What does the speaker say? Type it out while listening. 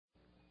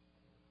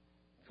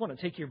want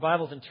to take your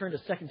Bibles and turn to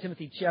 2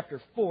 Timothy chapter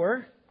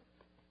 4.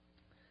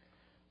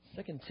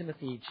 2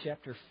 Timothy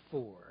chapter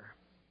 4.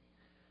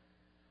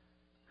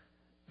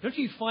 Don't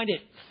you find it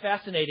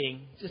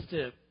fascinating just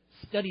to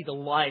study the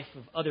life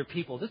of other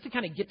people, just to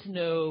kind of get to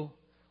know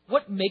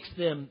what makes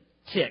them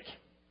tick?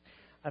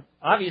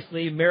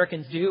 Obviously,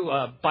 Americans do.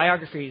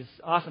 Biographies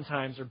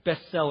oftentimes are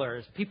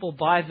bestsellers. People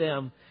buy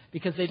them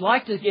because they'd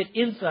like to get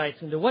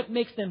insights into what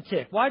makes them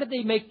tick. Why did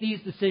they make these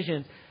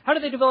decisions? How do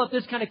they develop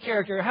this kind of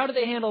character? How do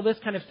they handle this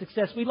kind of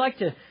success? We'd like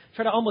to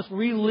try to almost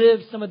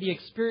relive some of the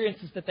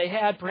experiences that they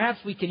had. Perhaps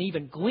we can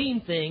even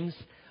glean things,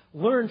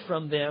 learn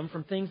from them,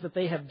 from things that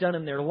they have done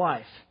in their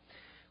life.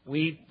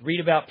 We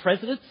read about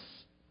presidents.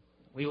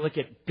 We look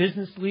at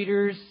business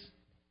leaders,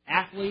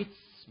 athletes,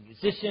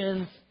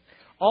 musicians,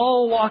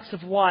 all walks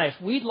of life.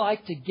 We'd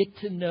like to get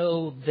to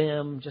know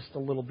them just a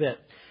little bit.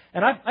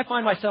 And I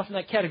find myself in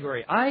that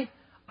category. I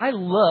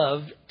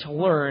love to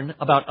learn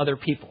about other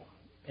people.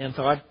 And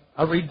so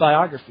I read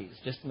biographies.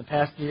 Just in the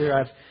past year,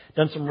 I've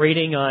done some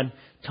reading on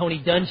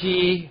Tony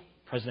Dungy,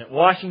 President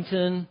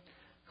Washington,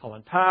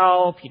 Colin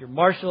Powell, Peter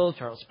Marshall,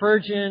 Charles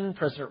Spurgeon,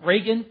 President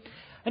Reagan.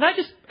 And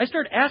I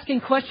started asking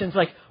questions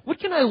like, what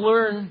can I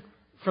learn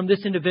from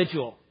this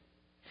individual?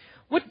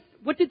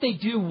 What did they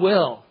do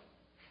well?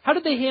 How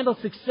did they handle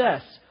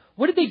success?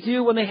 What did they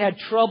do when they had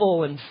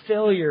trouble and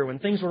failure, when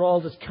things were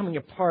all just coming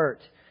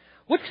apart?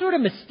 What sort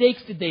of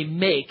mistakes did they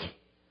make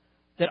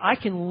that I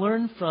can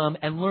learn from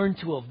and learn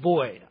to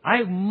avoid?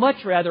 I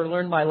much rather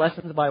learn my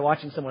lessons by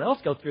watching someone else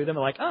go through them.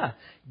 I'm like,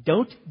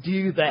 don't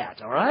do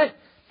that, all right?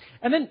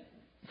 And then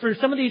for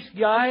some of these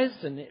guys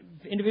and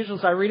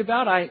individuals I read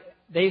about,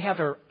 they have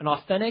an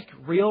authentic,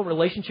 real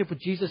relationship with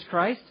Jesus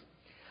Christ.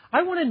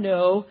 I want to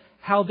know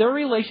how their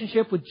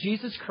relationship with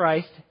Jesus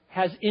Christ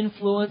has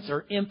influence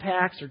or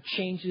impacts or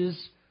changes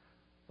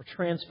or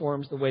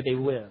transforms the way they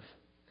live.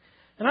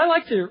 And I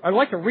like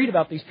to read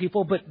about these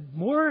people, but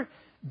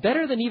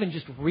better than even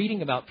just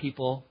reading about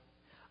people,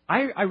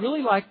 I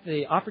really like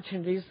the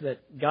opportunities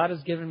that God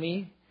has given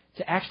me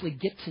to actually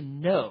get to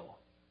know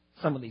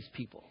some of these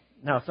people.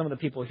 Now, some of the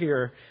people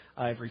here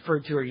I've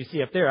referred to or you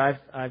see up there,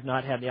 I've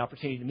not had the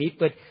opportunity to meet,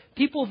 but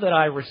people that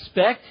I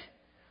respect,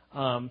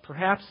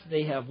 perhaps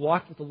they have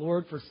walked with the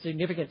Lord for a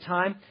significant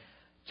time.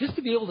 Just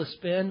to be able to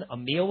spend a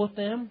meal with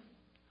them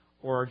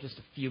or just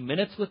a few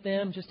minutes with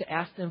them, just to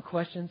ask them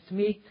questions, to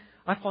me,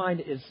 I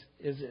find is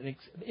an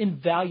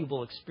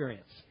invaluable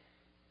experience.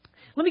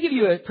 Let me give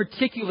you a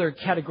particular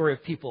category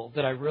of people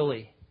that I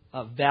really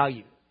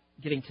value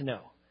getting to know.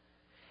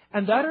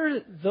 And that are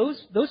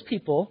those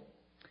people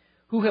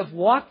who have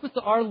walked with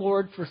our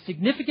Lord for a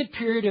significant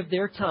period of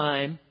their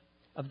time,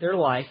 of their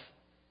life,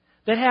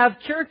 that have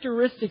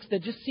characteristics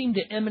that just seem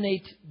to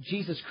emanate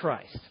Jesus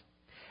Christ.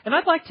 And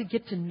I'd like to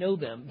get to know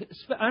them.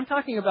 I'm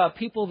talking about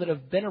people that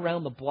have been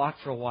around the block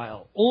for a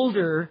while.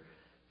 Older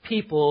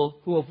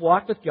people who have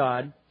walked with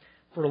God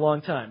for a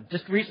long time.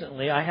 Just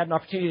recently, I had an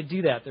opportunity to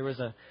do that. There was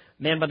a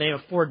man by the name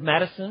of Ford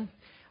Madison.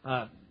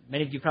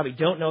 Many of you probably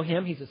don't know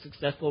him. He's a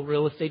successful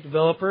real estate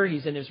developer.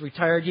 He's in his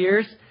retired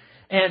years.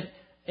 And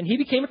he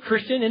became a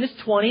Christian in his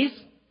 20s.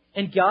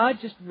 And God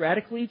just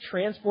radically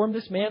transformed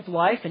this man's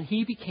life. And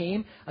he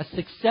became a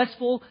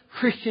successful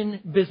Christian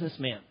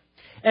businessman.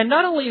 And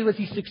not only was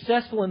he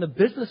successful in the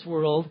business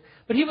world,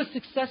 but he was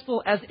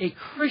successful as a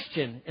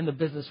Christian in the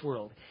business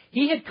world.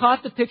 He had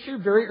caught the picture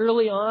very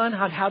early on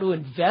how to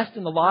invest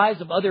in the lives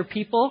of other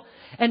people.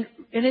 And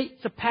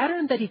it's a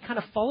pattern that he kind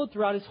of followed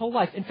throughout his whole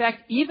life. In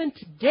fact, even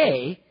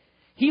today,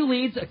 he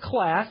leads a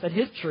class at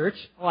his church,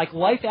 like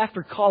Life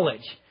After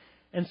College.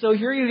 And so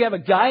here you have a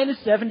guy in his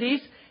 70s,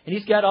 and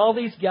he's got all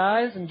these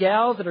guys and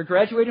gals that are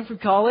graduating from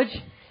college,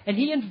 and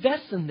he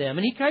invests in them.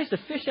 And he tries to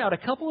fish out a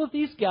couple of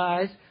these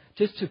guys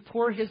just to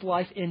pour his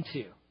life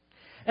into.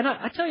 And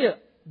I tell you,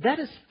 that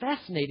is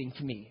fascinating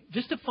to me,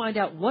 just to find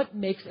out what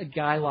makes a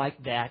guy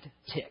like that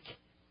tick.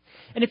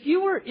 And if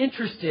you were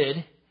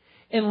interested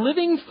in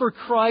living for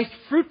Christ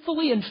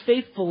fruitfully and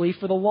faithfully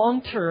for the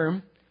long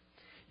term,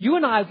 you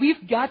and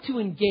we've got to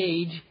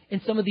engage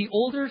in some of the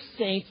older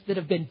saints that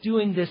have been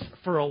doing this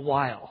for a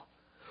while.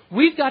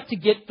 We've got to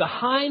get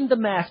behind the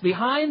mask,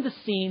 behind the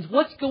scenes,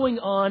 what's going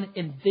on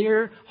in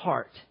their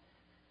heart.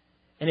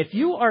 And if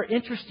you are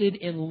interested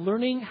in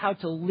learning how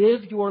to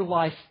live your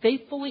life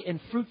faithfully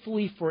and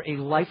fruitfully for a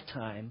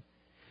lifetime,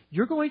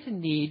 you're going to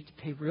need to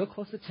pay real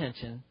close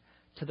attention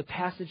to the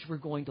passage we're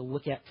going to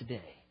look at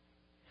today.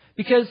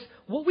 Because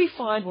what we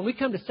find when we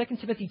come to 2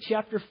 Timothy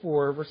chapter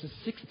 4, verses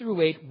 6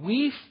 through 8,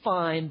 we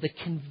find the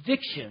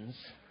convictions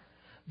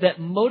that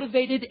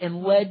motivated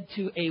and led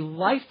to a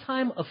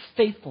lifetime of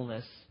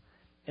faithfulness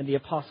in the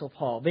Apostle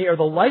Paul. They are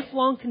the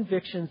lifelong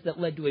convictions that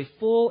led to a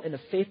full and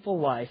a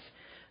faithful life.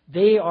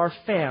 They are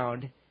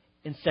found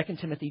in 2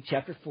 Timothy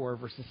chapter 4,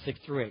 verses 6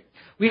 through 8.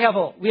 We have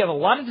a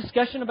lot of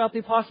discussion about the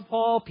Apostle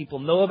Paul. People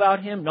know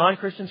about him,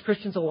 non-Christians,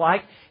 Christians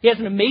alike. He has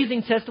an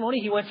amazing testimony.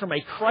 He went from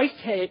a Christ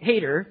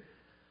hater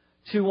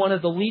to one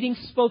of the leading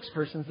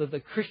spokespersons that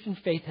the Christian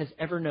faith has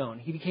ever known.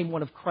 He became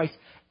one of Christ's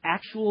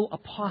actual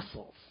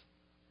apostles.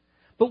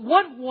 But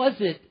what was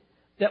it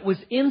that was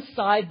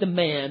inside the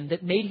man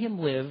that made him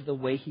live the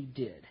way he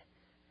did.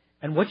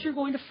 And what you're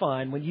going to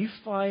find, when you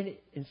find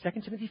in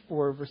 2 Timothy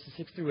 4, verses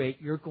 6 through 8,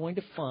 you're going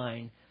to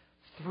find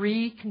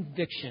 3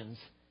 convictions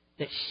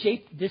that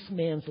shaped this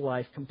man's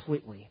life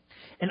completely.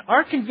 And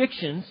our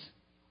convictions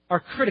are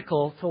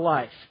critical to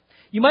life.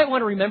 You might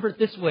want to remember it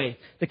this way.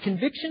 The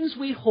convictions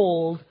we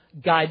hold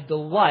guide the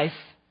life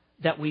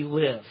that we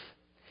live.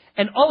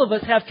 And all of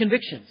us have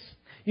convictions.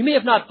 You may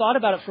have not thought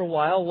about it for a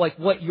while, like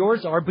what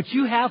yours are, but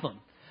you have them.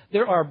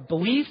 There are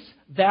beliefs,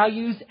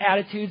 values,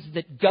 attitudes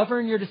that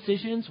govern your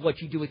decisions, what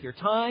you do with your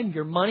time,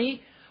 your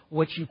money,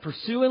 what you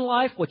pursue in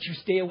life, what you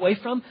stay away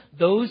from.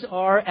 Those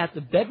are at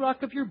the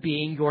bedrock of your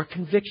being, your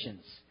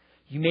convictions.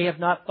 You may have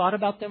not thought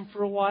about them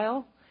for a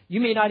while. You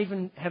may not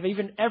even have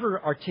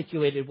ever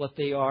articulated what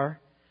they are.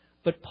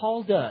 But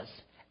Paul does.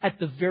 At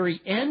the very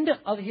end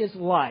of his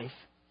life,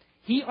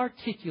 he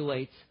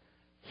articulates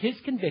his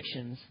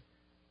convictions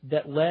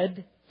that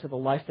led to the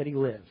life that he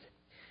lived.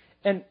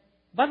 And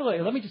by the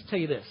way, let me just tell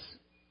you this.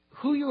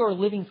 Who you are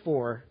living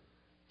for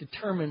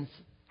determines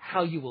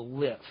how you will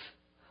live.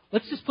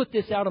 Let's just put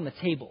this out on the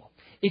table.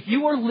 If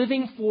you are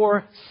living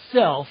for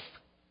self,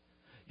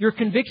 your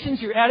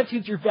convictions, your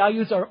attitudes, your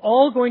values are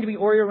all going to be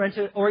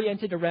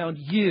oriented around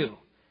you.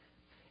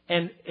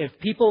 And if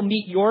people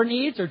meet your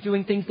needs or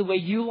doing things the way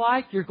you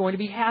like, you're going to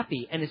be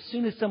happy. And as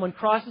soon as someone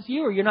crosses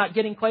you or you're not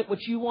getting quite what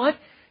you want,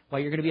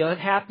 well, you're going to be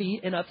unhappy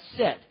and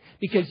upset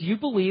because you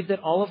believe that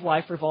all of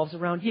life revolves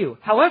around you.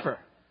 However,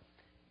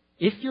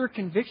 if your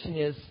conviction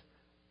is,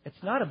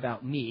 it's not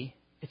about me,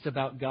 it's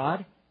about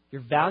God,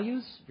 your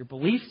values, your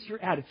beliefs,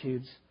 your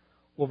attitudes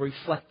will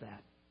reflect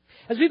that.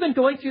 As we've been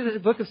going through the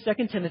book of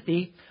 2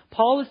 Timothy,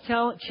 Paul is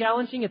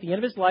challenging at the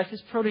end of his life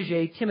his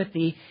protege,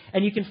 Timothy,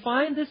 and you can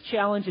find this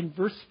challenge in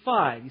verse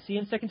 5. You see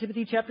in 2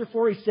 Timothy chapter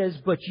 4, he says,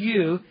 "But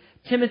you,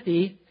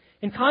 Timothy,"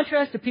 in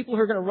contrast to people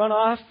who are going to run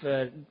off,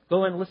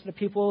 go and listen to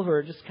people who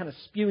are just kind of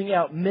spewing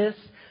out myths,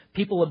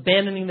 people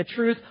abandoning the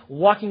truth,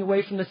 walking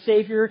away from the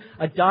Savior,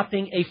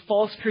 adopting a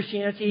false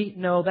Christianity.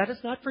 No, that is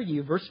not for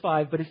you. Verse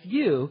 5, but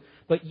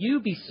you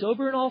be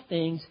sober in all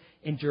things,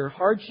 endure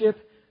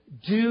hardship,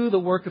 do the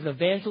work of an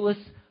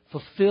evangelist,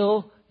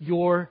 fulfill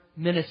your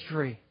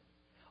ministry.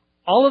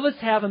 All of us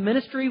have a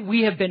ministry.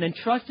 We have been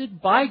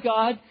entrusted by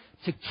God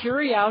to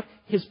carry out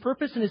His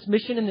purpose and His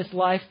mission in this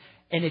life.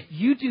 And if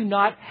you do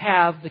not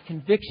have the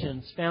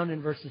convictions found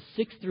in verses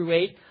 6 through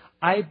 8,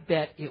 I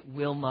bet it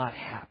will not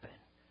happen.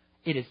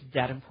 It is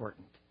that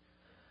important.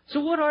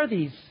 So what are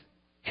these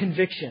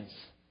convictions?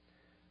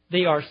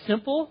 They are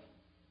simple,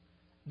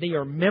 they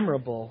are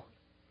memorable,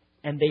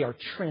 and they are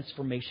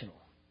transformational.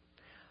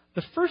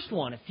 The first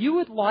one, if you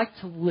would like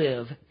to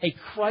live a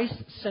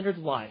Christ-centered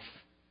life,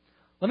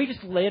 let me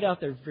just lay it out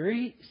there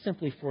very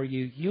simply for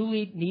you. You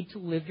need to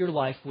live your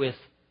life with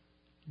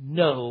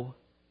no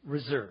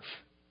reserve.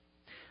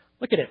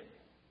 Look at it.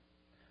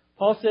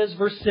 Paul says,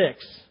 verse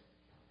 6,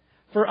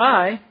 "For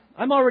I'm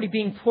already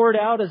being poured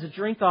out as a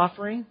drink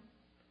offering,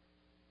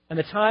 and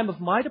the time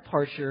of my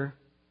departure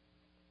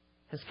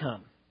has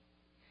come."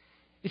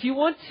 If you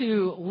want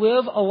to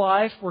live a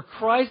life where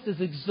Christ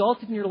is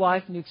exalted in your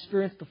life and you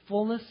experience the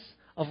fullness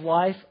of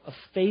life of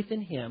faith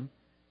in Him,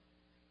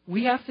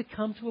 we have to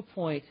come to a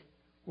point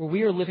where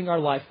we are living our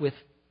life with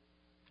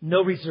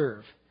no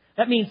reserve.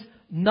 That means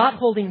not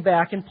holding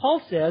back. And Paul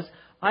says,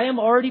 I am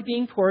already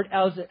being poured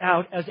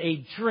out as a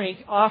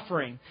drink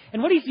offering.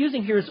 And what he's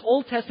using here is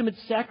Old Testament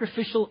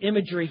sacrificial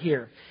imagery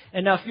here.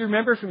 And now if you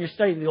remember from your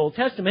study of the Old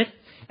Testament,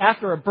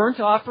 after a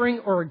burnt offering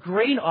or a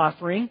grain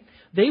offering,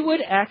 they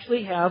would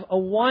actually have a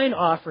wine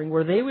offering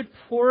where they would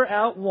pour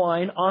out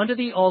wine onto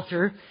the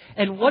altar.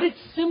 And what it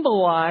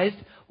symbolized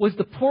was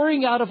the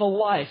pouring out of a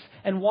life.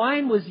 And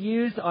wine was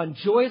used on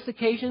joyous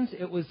occasions.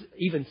 It was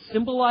even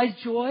symbolized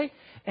joy.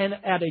 And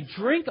at a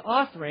drink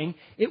offering,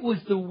 it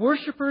was the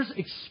worshiper's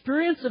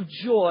experience of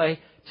joy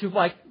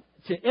to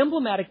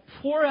emblematic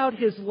pour out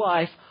his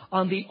life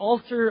on the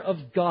altar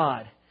of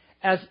God.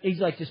 As he's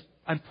like,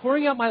 I'm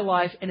pouring out my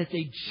life, and it's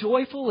a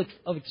joyful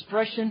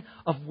expression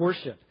of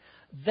worship.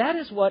 That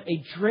is what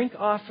a drink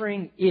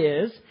offering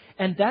is,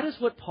 and that is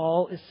what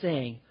Paul is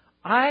saying.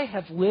 I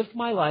have lived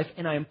my life,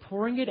 and I am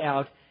pouring it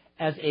out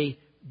as a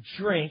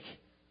drink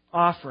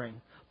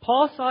offering.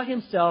 Paul saw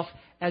himself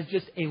as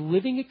just a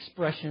living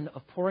expression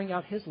of pouring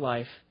out his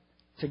life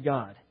to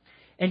God.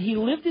 And he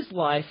lived his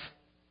life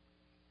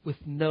with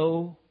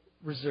no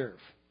reserve.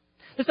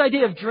 This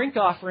idea of drink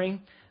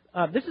offering,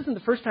 this isn't the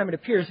first time it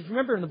appears. If you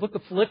remember in the book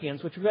of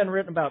Philippians, which we've been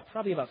written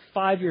probably about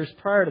 5 years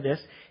prior to this,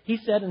 he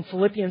said in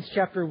Philippians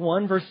chapter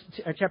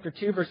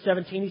 2, verse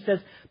 17, he says,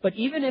 "But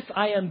even if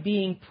I am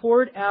being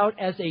poured out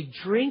as a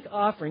drink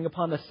offering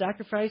upon the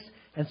sacrifice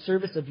and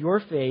service of your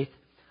faith,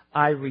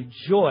 I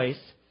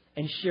rejoice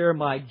and share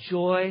my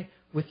joy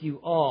with you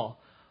all."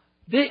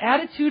 The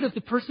attitude of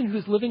the person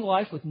who's living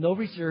life with no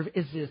reserve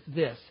is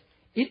this.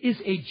 It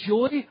is a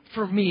joy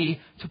for me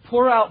to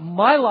pour out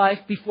my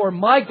life before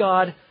my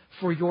God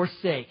for your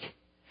sake.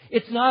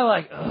 It's not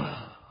like,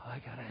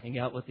 I got to hang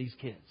out with these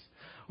kids.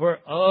 Or,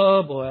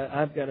 oh boy,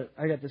 I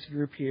got this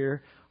group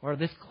here. Or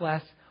this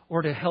class.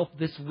 or to help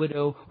this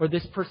widow or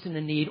this person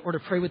in need or to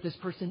pray with this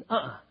person.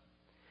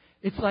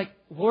 It's like,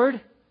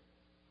 Lord,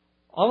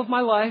 all of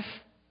my life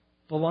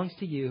belongs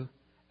to you,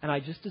 and I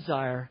just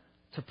desire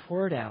to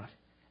pour it out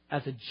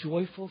as a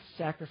joyful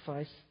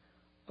sacrifice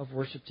of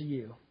worship to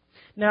you.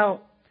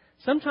 Now,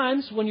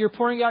 sometimes when you're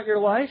pouring out your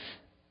life,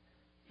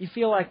 you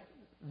feel like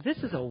this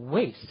is a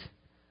waste.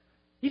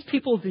 These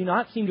people do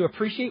not seem to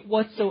appreciate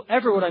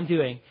whatsoever what I'm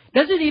doing.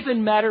 Does it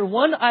even matter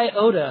one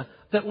iota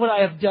that what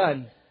I have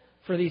done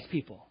for these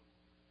people?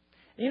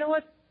 And you know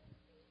what?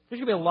 There's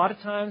going to be a lot of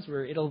times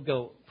where it'll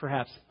go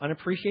perhaps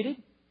unappreciated,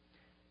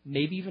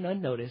 maybe even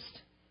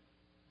unnoticed,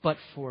 but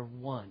for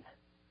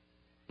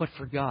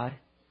God.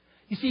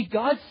 You see,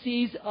 God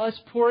sees us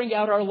pouring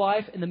out our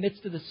life in the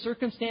midst of the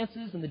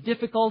circumstances and the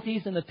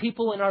difficulties and the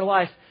people in our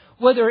life.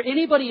 Whether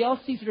anybody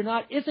else sees it or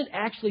not isn't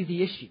actually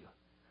the issue.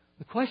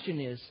 The question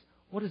is,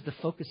 what is the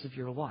focus of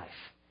your life?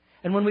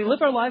 And when we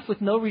live our life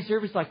with no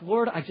reserve, it's like,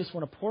 Lord, I just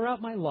want to pour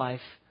out my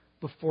life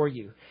before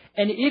you.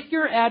 And if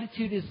your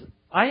attitude is,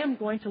 I am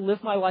going to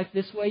live my life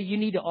this way, you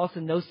need to also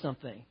know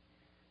something.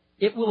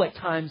 It will at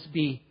times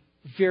be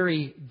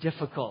very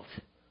difficult.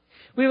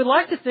 We would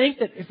like to think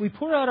that if we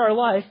pour out our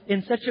life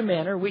in such a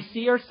manner, we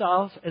see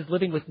ourselves as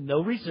living with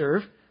no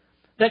reserve,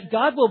 that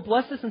God will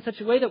bless us in such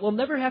a way that we'll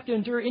never have to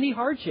endure any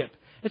hardship.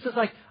 It's just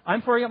like,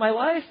 I'm pouring out my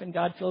life and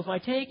God fills my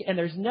tank and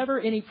there's never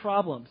any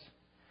problems.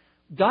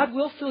 God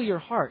will fill your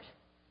heart,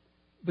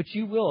 but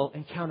you will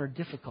encounter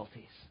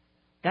difficulties.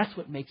 That's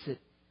what makes it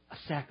a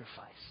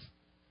sacrifice.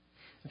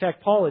 In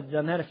fact, Paul had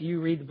done that. If you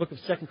read the book of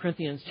 2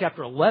 Corinthians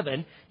chapter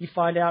 11, you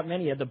find out,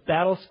 man, he had the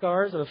battle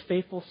scars of a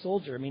faithful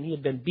soldier. I mean, he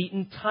had been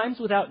beaten times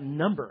without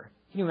number.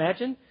 Can you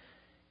imagine?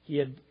 He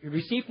had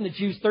received from the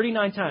Jews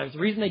 39 times. The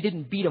reason they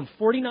didn't beat him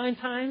 49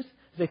 times is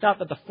they thought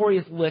that the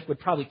 40th lick would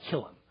probably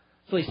kill him.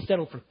 So he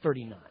settled for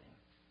 39.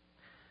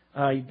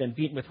 He'd been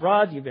beaten with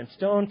rods. He'd been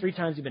stoned 3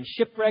 times. He'd been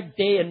shipwrecked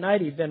day and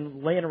night. He'd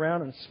been laying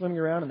around and swimming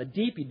around in the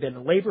deep. He'd been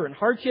in labor and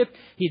hardship.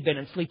 He'd been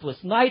in sleepless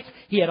nights.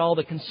 He had all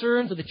the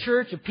concerns of the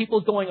church, of people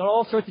going in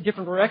all sorts of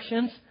different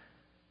directions.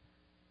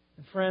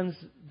 And friends,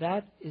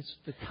 that is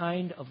the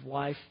kind of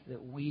life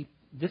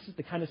this is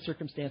the kind of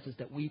circumstances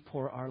that we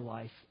pour our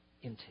life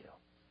into.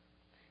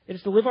 It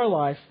is to live our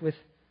life with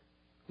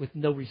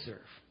no reserve.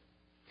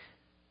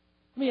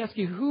 Let me ask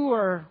you,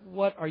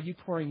 what are you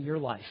pouring your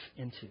life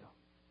into?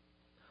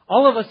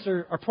 All of us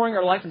are pouring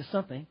our life into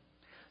something.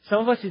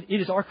 Some of us,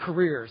 it is our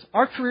careers.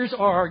 Our careers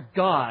are our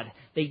God.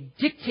 They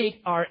dictate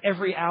our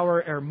every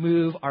hour, our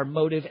move, our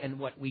motive, and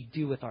what we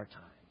do with our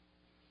time.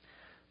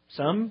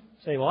 Some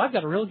say, well, I've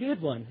got a real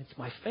good one. It's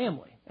my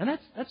family. And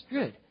that's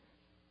good.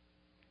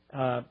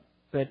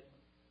 But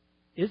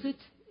is it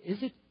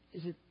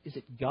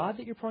God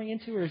that you're pouring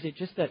into, or is it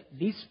just that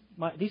these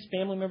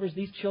family members,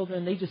 these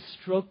children, they just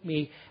stroke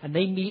me and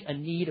they meet a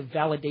need of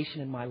validation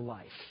in my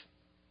life?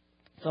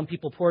 Some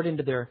people pour it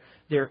into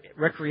their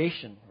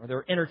recreation or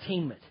their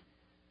entertainment.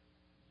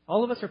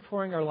 All of us are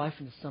pouring our life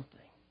into something.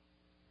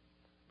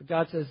 But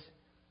God says,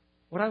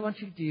 what I want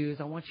you to do is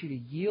I want you to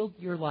yield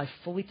your life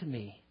fully to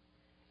me,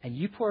 and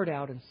you pour it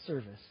out in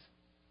service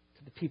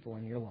to the people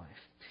in your life.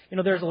 You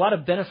know, there's a lot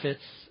of benefits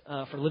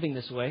for living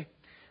this way.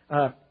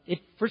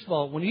 First of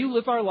all, when you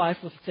live our life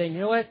with saying, you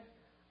know what,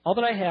 all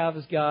that I have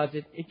is God's,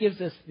 it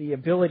gives us the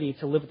ability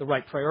to live with the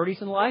right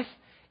priorities in life.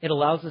 It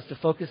allows us to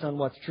focus on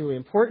what's truly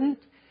important.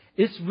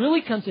 This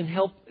really comes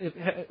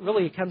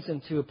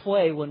into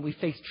play when we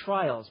face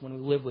trials, when we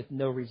live with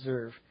no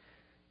reserve.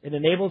 It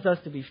enables us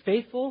to be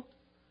faithful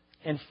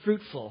and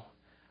fruitful.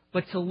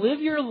 But to live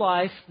your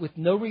life with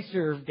no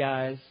reserve,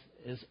 guys,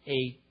 is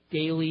a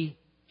daily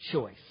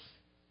choice.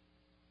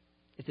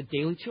 It's a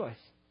daily choice.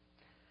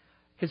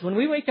 Because when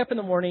we wake up in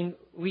the morning,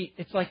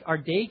 it's like our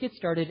day gets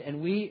started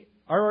and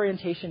our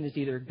orientation is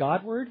either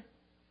Godward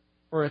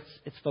or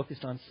it's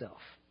focused on self.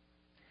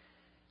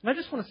 And I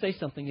just want to say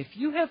something. If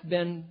you have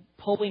been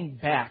pulling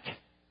back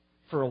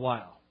for a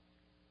while,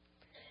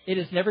 it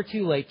is never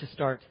too late to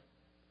start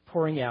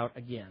pouring out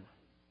again.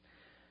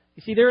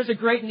 You see, there is a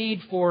great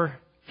need for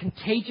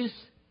contagious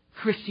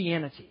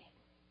Christianity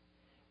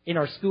in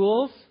our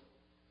schools,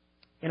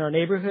 in our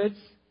neighborhoods,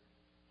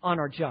 on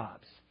our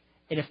jobs.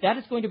 And if that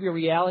is going to be a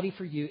reality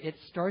for you, it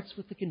starts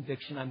with the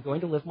conviction I'm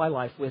going to live my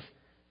life with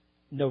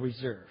no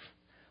reserve.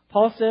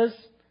 Paul says,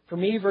 for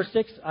me, verse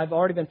 6, I've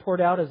already been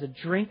poured out as a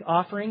drink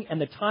offering,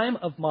 and the time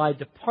of my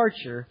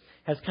departure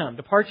has come.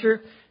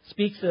 Departure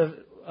speaks of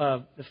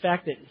the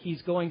fact that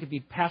he's going to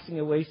be passing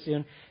away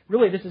soon.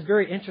 Really, this is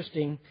very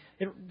interesting.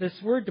 This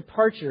word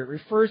departure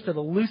refers to the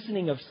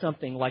loosening of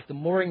something like the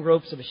mooring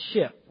ropes of a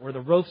ship or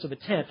the ropes of a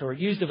tent, or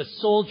used of a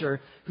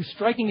soldier who's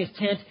striking his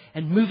tent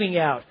and moving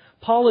out.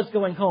 Paul is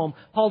going home.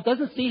 Paul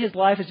doesn't see his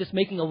life as just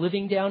making a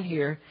living down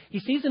here. He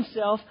sees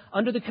himself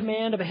under the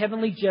command of a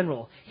heavenly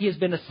general. He has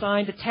been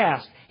assigned a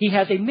task. He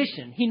has a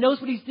mission. He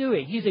knows what he's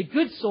doing. He's a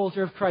good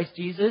soldier of Christ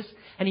Jesus,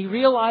 and he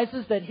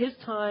realizes that his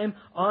time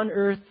on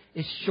earth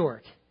is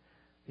short.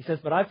 He says,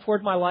 but I've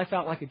poured my life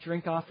out like a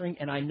drink offering,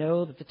 and I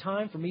know that the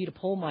time for me to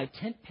pull my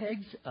tent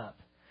pegs up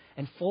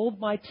and fold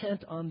my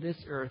tent on this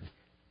earth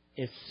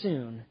is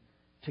soon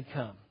to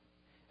come.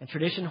 And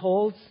tradition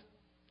holds,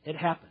 it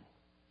happened.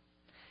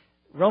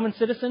 Roman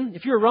citizen,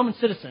 if you're a Roman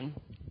citizen,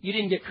 you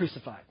didn't get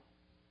crucified.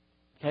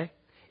 Okay?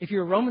 If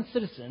you're a Roman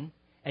citizen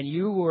and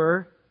you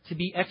were to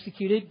be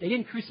executed, they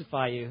didn't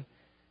crucify you.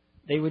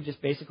 They would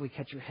just basically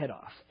cut your head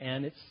off.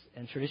 And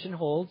tradition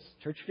holds,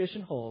 church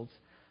tradition holds,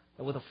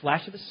 that with a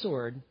flash of a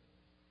sword,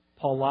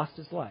 Paul lost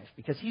his life.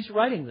 Because he's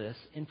writing this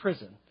in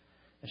prison.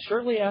 And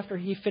shortly after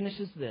he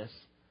finishes this,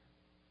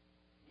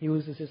 he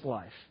loses his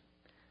life.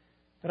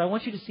 But I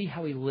want you to see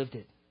how he lived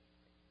it.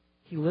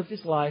 He lived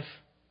his life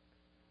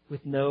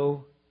with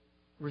no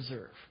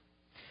reserve.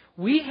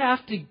 We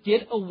have to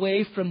get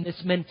away from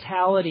this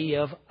mentality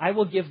of, I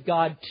will give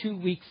God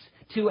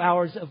 2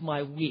 hours of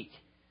my week.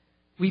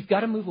 We've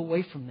got to move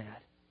away from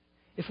that.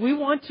 If we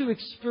want to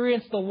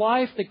experience the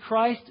life that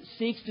Christ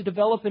seeks to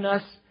develop in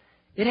us,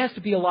 it has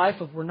to be a life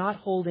of we're not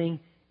holding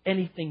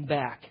anything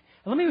back.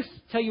 And let me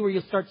tell you where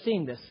you'll start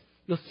seeing this.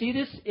 You'll see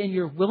this in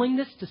your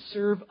willingness to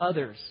serve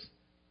others.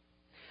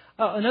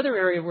 Another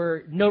area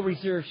where no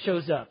reserve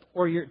shows up,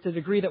 or to the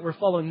degree that we're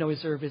following no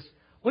reserve, is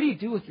what do you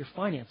do with your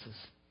finances?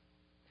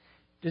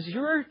 Does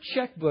your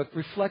checkbook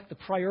reflect the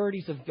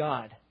priorities of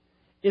God?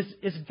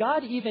 Is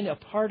God even a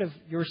part of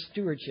your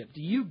stewardship?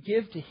 Do you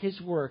give to His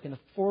work and the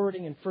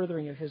forwarding and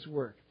furthering of His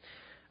work?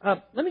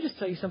 Let me just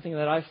tell you something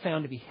that I've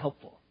found to be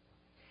helpful.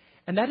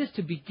 And that is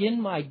to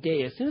begin my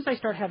day. As soon as I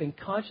start having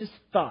conscious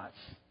thoughts,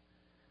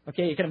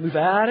 okay, you kind of move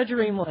out of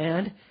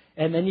dreamland,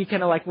 and then you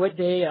kind of like, what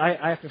day,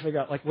 I have to figure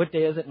out, like, what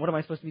day is it, and what am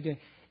I supposed to be doing?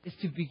 Is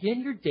to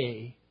begin your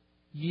day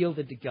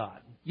yielded to God.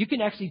 You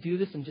can actually do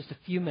this in just a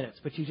few minutes,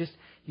 but you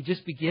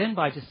just begin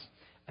by just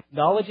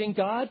acknowledging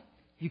God.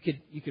 You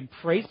can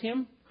praise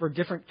Him for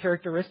different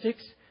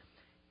characteristics.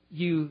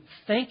 You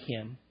thank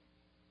Him,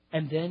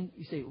 and then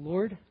you say,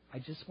 Lord, I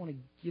just want to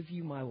give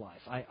you my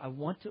life. I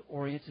want to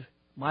orient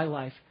my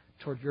life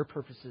toward your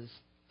purposes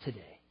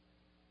today.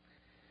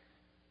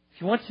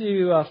 If you want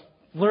to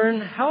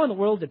learn how in the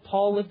world did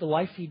Paul live the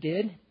life he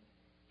did,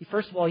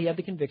 first of all, he had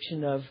the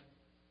conviction of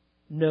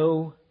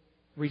no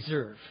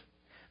reserve.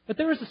 But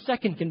there was a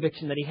second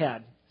conviction that he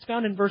had. It's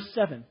found in verse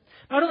 7.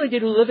 Not only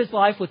did he live his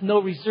life with no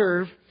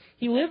reserve,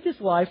 he lived his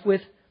life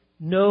with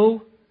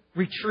no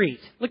retreat.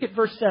 Look at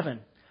verse 7.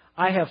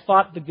 I have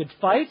fought the good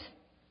fight.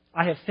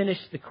 I have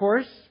finished the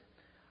course.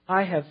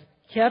 I have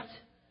kept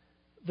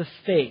the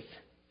faith.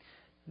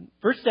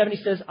 Verse 7,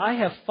 he says, I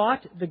have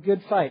fought the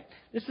good fight.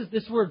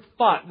 This word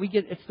fought,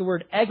 it's the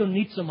word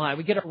agonizomai.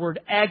 We get our word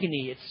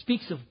agony. It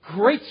speaks of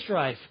great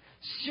strife,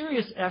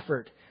 serious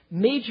effort,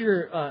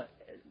 major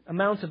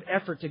amounts of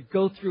effort to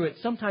go through it,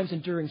 sometimes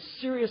enduring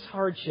serious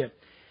hardship.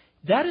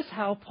 That is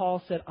how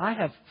Paul said, I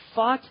have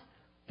fought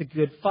the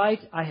good fight.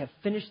 I have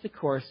finished the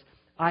course.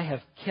 I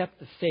have kept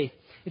the faith.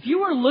 If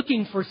you are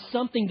looking for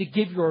something to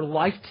give your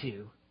life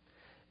to,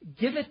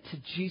 give it to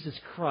Jesus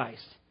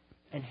Christ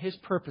and His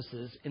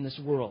purposes in this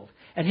world.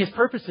 And His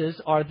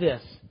purposes are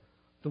this: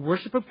 the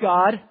worship of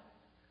God,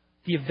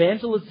 the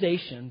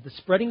evangelization, the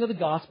spreading of the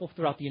gospel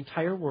throughout the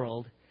entire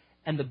world,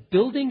 and the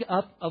building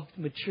up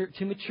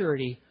to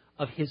maturity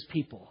of His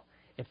people.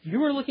 If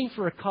you are looking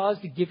for a cause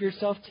to give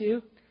yourself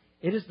to,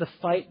 it is the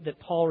fight that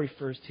Paul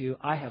refers to.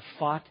 I have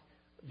fought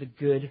the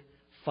good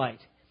fight.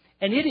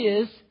 And it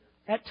is,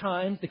 at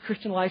times, the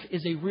Christian life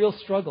is a real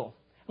struggle.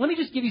 Let me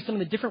just give you some of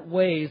the different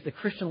ways the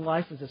Christian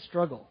life is a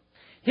struggle.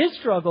 His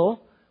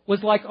struggle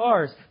was like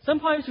ours.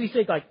 Sometimes we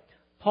think like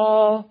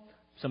Paul,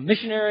 some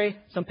missionary,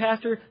 some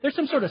pastor, they're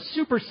some sort of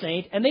super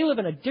saint, and they live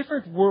in a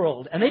different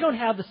world, and they don't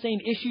have the same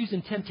issues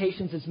and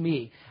temptations as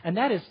me. And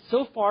that is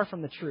so far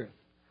from the truth.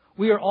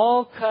 We are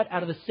all cut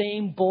out of the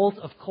same bolt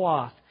of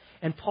cloth.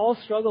 And Paul's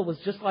struggle was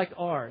just like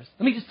ours.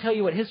 Let me just tell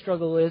you what his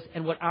struggle is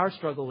and what our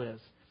struggle is.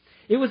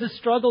 It was a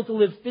struggle to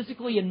live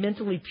physically and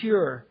mentally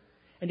pure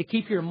and to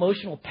keep your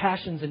emotional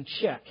passions in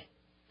check.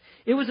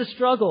 It was a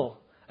struggle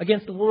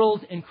against the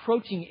world's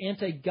encroaching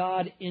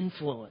anti-God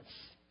influence.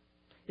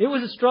 It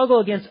was a struggle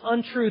against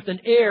untruth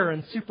and error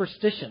and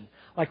superstition,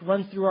 like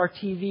runs through our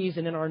TVs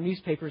and in our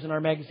newspapers and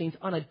our magazines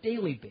on a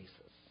daily basis.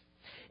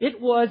 It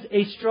was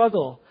a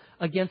struggle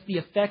against the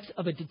effects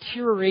of a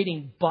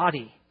deteriorating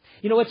body.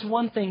 You know, it's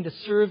one thing to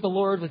serve the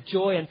Lord with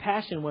joy and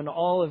passion when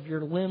all of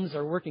your limbs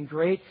are working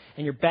great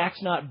and your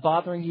back's not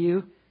bothering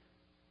you.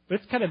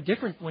 But it's kind of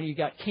different when you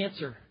got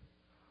cancer,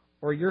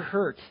 or you're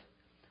hurt,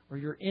 or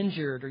you're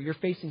injured, or you're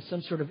facing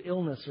some sort of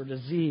illness or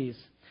disease.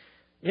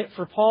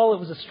 For Paul, it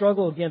was a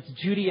struggle against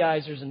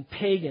Judaizers and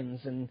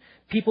pagans and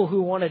people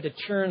who wanted to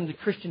turn the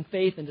Christian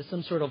faith into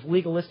some sort of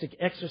legalistic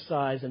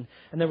exercise. And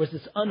there was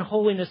this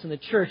unholiness in the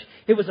church.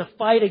 It was a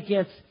fight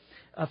against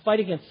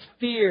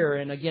fear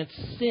and against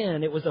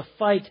sin. It was a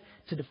fight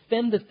to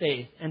defend the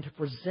faith and to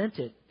present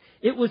it.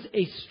 It was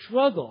a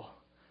struggle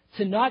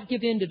to not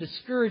give in to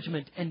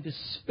discouragement and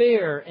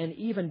despair and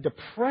even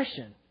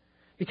depression.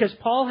 Because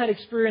Paul had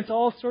experienced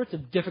all sorts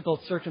of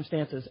difficult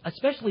circumstances,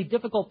 especially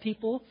difficult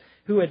people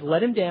who had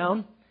let him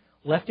down,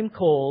 left him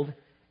cold,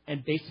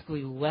 and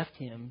basically left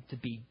him to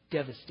be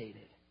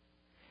devastated.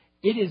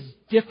 It is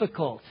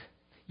difficult.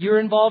 You're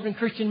involved in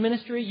Christian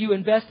ministry. You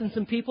invest in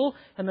some people,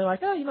 and they're like,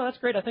 oh, that's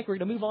great. I think we're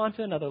going to move on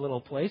to another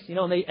little place.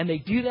 And they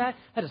do that.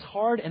 That is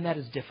hard and that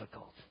is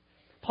difficult.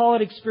 Paul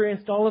had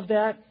experienced all of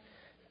that.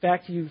 In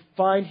fact, you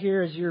find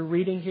here as you're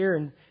reading here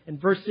in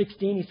verse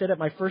 16, he said, at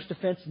my first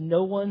offense,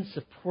 no one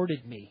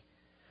supported me.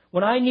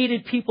 When I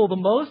needed people the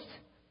most,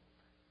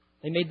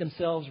 they made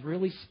themselves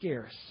really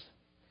scarce.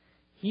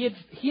 He had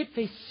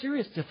faced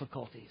serious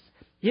difficulties.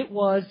 It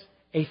was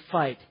a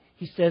fight.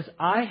 He says,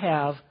 I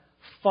have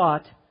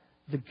fought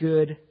the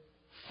good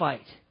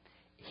fight.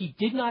 He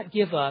did not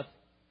give up.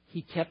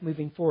 He kept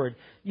moving forward.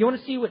 You want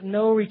to see what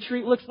no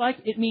retreat looks like?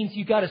 It means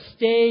you got to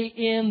stay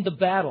in the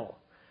battle.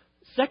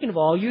 Second of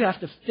all, you have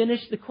to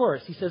finish the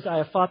course. He says, I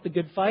have fought the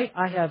good fight.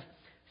 I have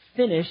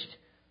finished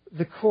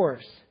the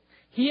course.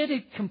 He had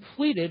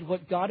completed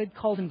what God had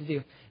called him to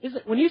do.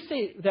 When you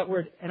say that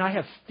word, and I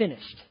have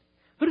finished,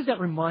 who does that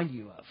remind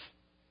you of?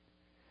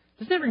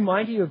 Does that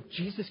remind you of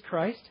Jesus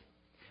Christ?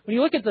 When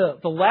you look at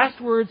the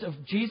last words of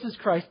Jesus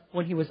Christ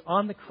when he was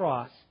on the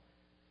cross,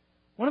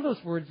 one of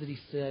those words that he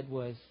said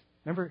was,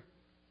 remember,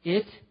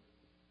 it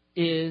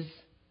is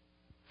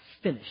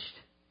finished.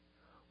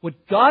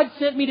 What God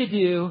sent me to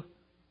do,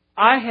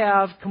 I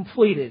have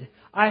completed.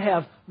 I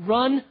have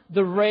run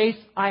the race.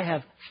 I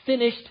have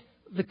finished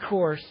the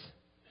course.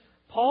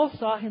 Paul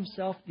saw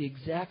himself the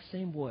exact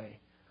same way.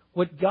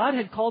 What God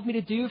had called me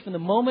to do from the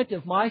moment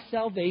of my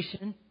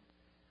salvation,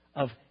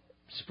 of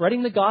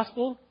spreading the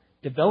gospel,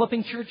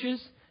 developing churches,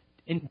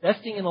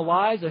 investing in the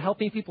lives of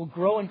helping people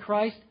grow in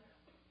Christ,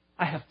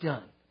 I have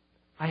done.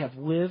 I have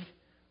lived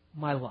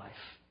my life.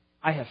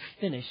 I have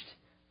finished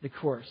the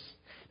course.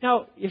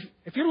 Now,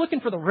 if you're looking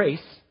for the race,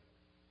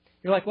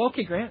 you're like, well,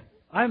 okay, Grant,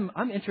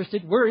 I'm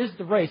interested. Where is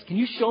the race? Can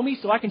you show me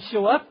so I can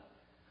show up?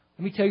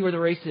 Let me tell you where the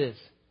race is.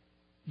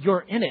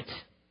 You're in it.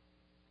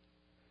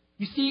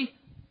 You see,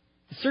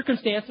 the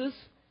circumstances,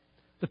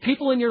 the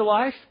people in your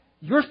life,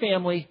 your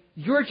family,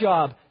 your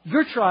job,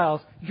 your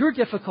trials, your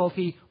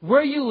difficulty,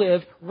 where you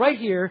live, right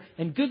here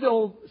in good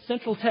old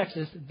Central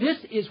Texas, this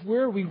is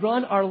where we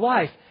run our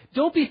life.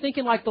 Don't be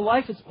thinking like the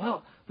life is,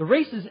 the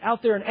race is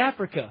out there in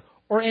Africa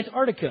or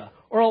Antarctica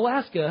or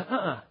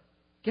Alaska.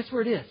 Guess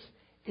where it is?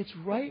 It's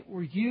right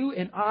where you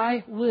and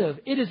I live.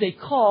 It is a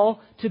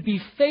call to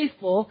be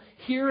faithful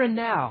here and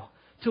now,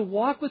 to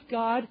walk with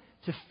God,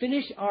 to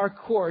finish our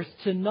course,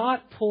 to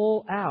not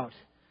pull out.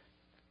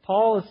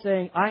 Paul is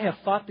saying, I have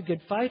fought the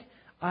good fight.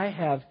 I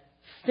have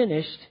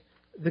finished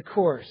the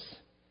course.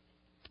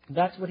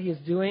 That's what he is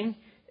doing.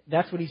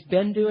 That's what he's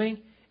been doing.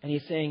 And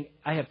he's saying,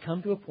 I have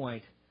come to a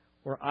point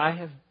where I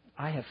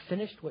have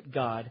finished what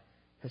God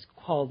has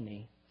called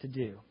me to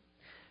do.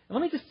 And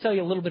let me just tell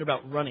you a little bit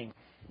about running.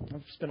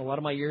 I've spent a lot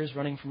of my years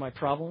running from my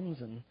problems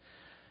and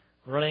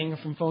running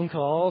from phone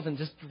calls and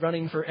just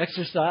running for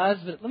exercise.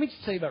 But let me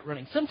just tell you about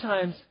running.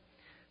 Sometimes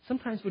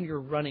when you're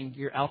running,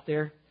 you're out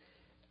there.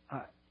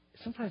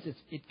 Sometimes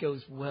it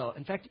goes well.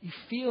 In fact, you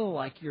feel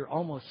like you're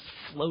almost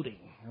floating,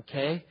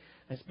 okay?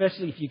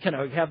 Especially if you kind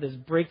of have this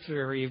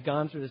breakthrough or you've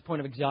gone through this point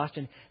of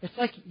exhaustion. It's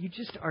like you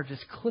just are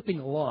just clipping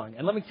along.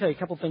 And let me tell you a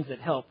couple things that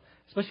help,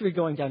 especially if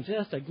you're going down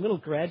just a little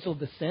gradual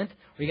descent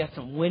where you got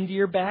some wind to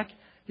your back.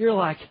 You're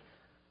like,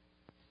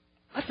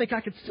 I think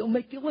I could still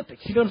make the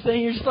Olympics. You know what I'm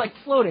saying? You're just like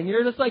floating.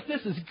 You're just like,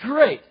 this is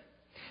great.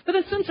 But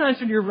then sometimes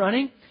when you're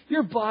running,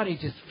 your body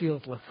just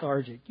feels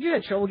lethargic. You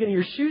had trouble getting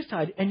your shoes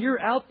tied, and you're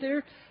out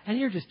there, and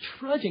you're just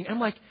trudging.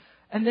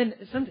 And then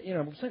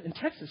in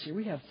Texas here,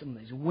 we have some of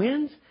these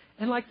winds,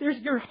 and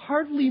you're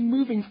hardly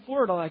moving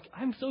forward.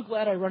 I'm so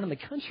glad I run in the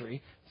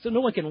country, so no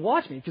one can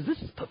watch me, because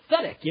this is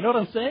pathetic. You know what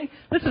I'm saying?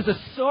 This is a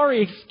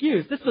sorry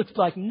excuse. This looks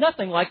like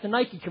nothing like the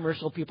Nike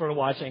commercial people are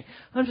watching.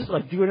 I'm just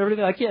doing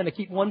everything I can to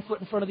keep one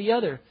foot in front of the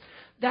other.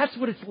 That's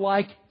what it's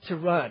like to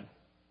run.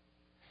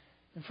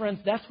 And friends,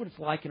 that's what it's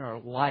like in our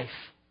life.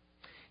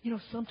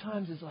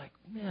 Sometimes it's like,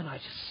 man, I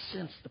just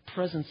sense the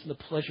presence and the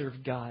pleasure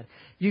of God.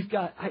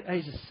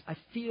 I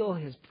feel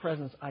His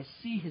presence. I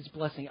see His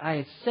blessing.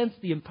 I sense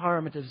the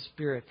empowerment of His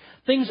Spirit.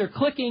 Things are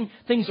clicking.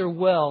 Things are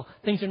well.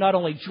 Things are not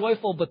only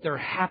joyful, but they're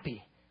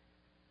happy.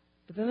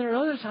 But then there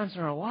are other times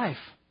in our life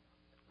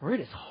where it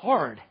is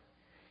hard.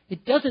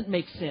 It doesn't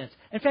make sense.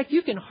 In fact,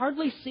 you can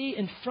hardly see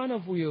in front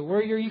of you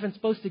where you're even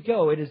supposed to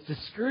go. It is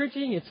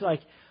discouraging. It's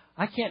like,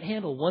 I can't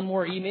handle one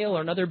more email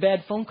or another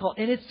bad phone call.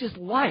 And it's just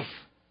life.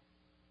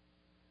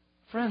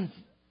 Friends,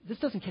 this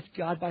doesn't catch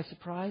God by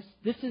surprise.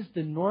 This is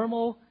the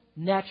normal,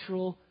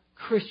 natural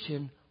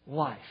Christian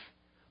life.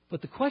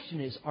 But the question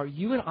is, are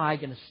you and I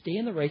going to stay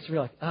in the race or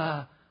you're like,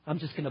 I'm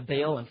just going to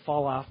bail and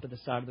fall off to the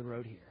side of the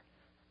road here?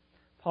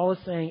 Paul is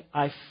saying,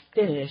 I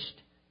finished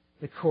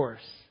the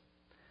course.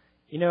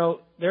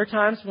 There are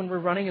times when we're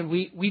running and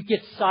we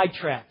get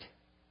sidetracked.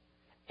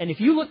 And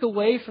if you look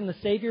away from the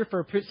Savior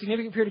for a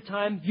significant period of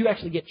time, you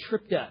actually get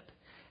tripped up.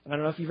 And I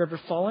don't know if you've ever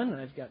fallen.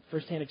 I've got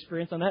firsthand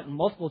experience on that on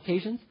multiple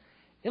occasions.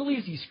 It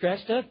leaves you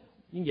scratched up.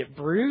 You can get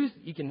bruised.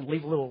 You can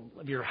leave a little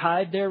of your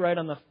hide there right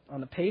on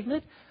the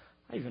pavement.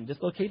 I even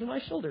dislocated my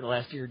shoulder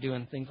last year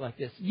doing things like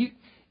this.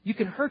 You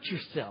can hurt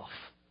yourself.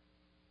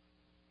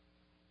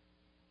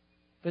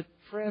 But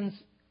friends,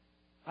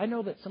 I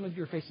know that some of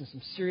you are facing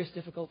some serious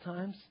difficult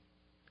times.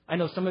 I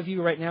know some of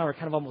you right now are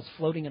kind of almost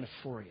floating in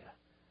euphoria.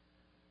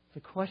 The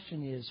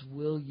question is,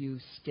 will you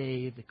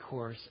stay the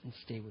course and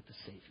stay with the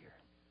Savior?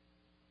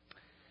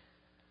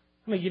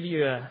 Let me give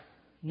you a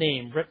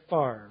name, Brett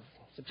Favre.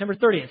 September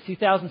 30th,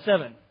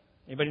 2007.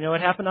 Anybody know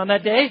what happened on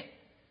that day?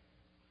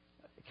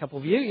 A couple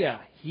of you, yeah.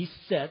 He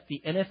set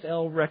the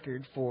NFL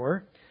record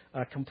for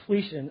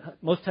completion,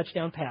 most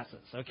touchdown passes.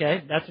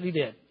 Okay, that's what he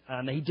did.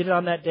 He did it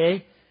on that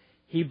day.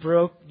 He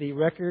broke the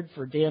record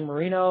for Dan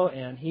Marino,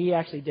 and he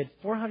actually did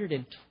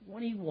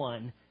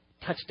 421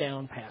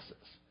 touchdown passes.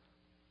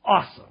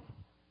 Awesome,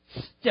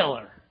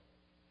 stellar.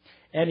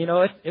 And you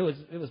know, it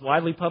was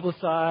widely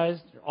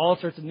publicized. All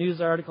sorts of news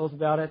articles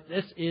about it.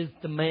 This is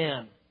the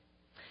man.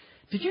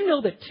 Did you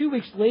know that 2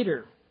 weeks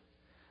later,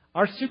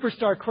 our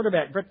superstar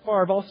quarterback, Brett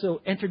Favre,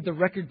 also entered the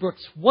record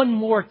books one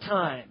more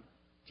time?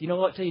 Do you know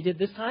what he did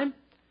this time?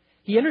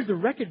 He entered the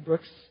record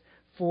books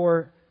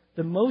for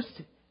the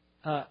most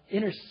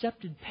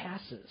intercepted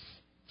passes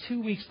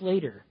 2 weeks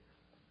later.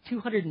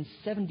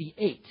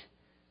 278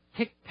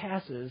 picked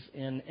passes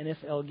in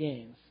NFL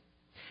games.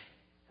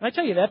 And I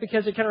tell you that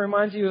because it kind of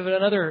reminds you of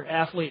another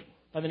athlete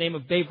by the name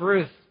of Babe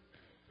Ruth.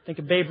 Think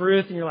of Babe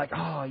Ruth and you're like,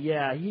 oh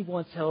yeah, he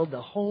once held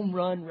the home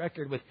run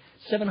record with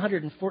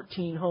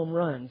 714 home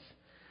runs.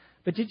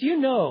 But did you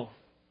know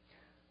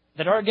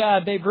that our guy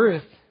Babe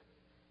Ruth,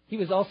 he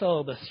was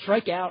also the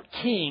strikeout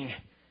king?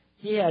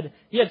 He had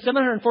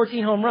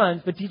 714 home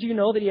runs, but did you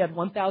know that he had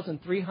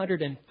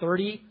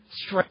 1,330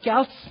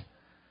 strikeouts?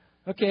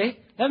 Okay,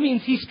 that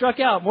means he struck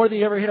out more than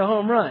he ever hit a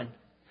home run.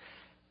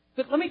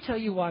 But let me tell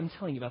you why I'm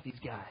telling you about these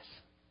guys.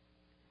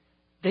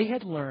 They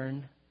had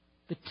learned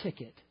the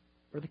ticket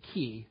or the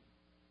key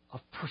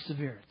of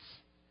perseverance.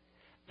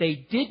 They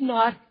did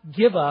not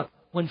give up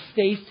when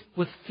faced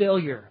with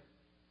failure.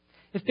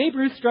 If Babe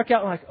Ruth struck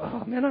out like,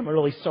 oh man, I'm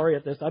really sorry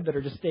at this, I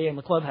better just stay in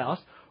the clubhouse.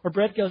 Or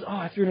Brett goes, oh,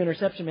 I threw an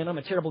interception, man, I'm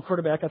a terrible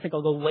quarterback, I think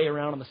I'll go lay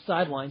around on the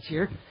sidelines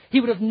here. He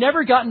would have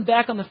never gotten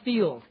back on the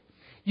field.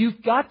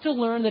 You've got to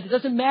learn that it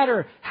doesn't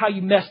matter how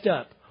you messed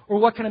up or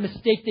what kind of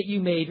mistake that you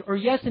made, or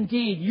yes,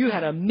 indeed, you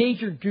had a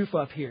major goof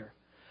up here.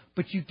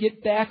 But you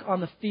get back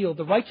on the field.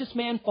 The righteous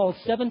man falls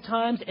 7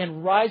 times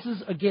and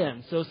rises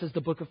again. So says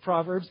the book of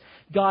Proverbs.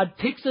 God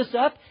picks us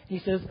up and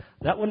He says,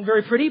 that wasn't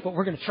very pretty, but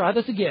we're going to try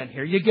this again.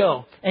 Here you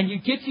go. And you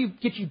get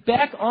you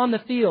back on the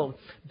field,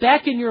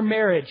 back in your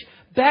marriage,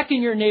 back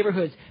in your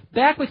neighborhoods,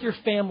 back with your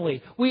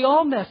family. We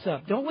all mess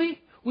up, don't we?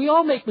 We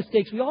all make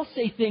mistakes. We all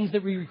say things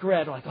that we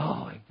regret, like,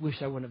 oh, I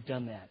wish I wouldn't have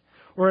done that.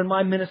 Or in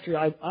my ministry,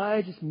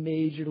 I just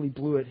majorly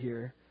blew it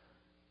here.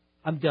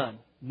 I'm done.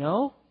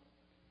 No.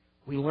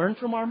 We learn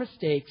from our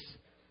mistakes,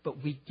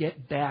 but we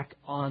get back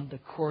on the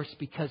course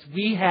because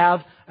we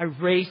have a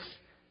race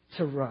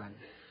to run.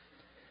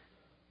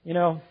 You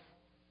know,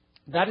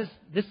 that is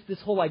this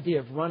whole idea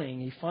of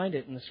running. You find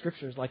it in the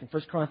scriptures, like in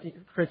 1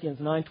 Corinthians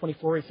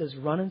 9:24. He says,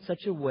 "Run in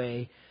such a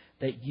way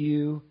that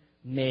you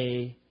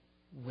may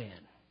win."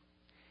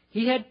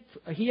 He had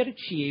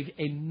achieved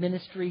a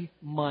ministry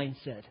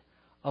mindset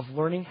of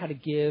learning how to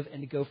give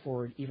and to go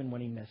forward even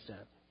when he messed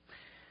up.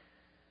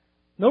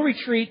 No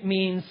retreat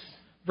means,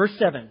 verse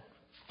 7,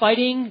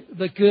 fighting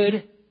the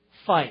good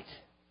fight.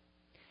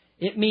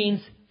 It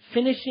means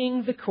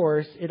finishing the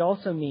course. It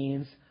also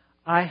means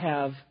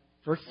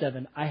verse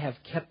 7, I have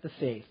kept the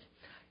faith.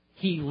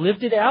 He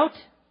lived it out.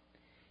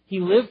 He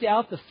lived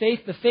out the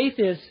faith. The faith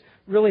is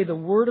really the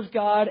Word of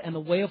God and the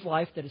way of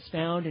life that is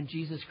found in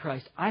Jesus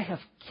Christ. I have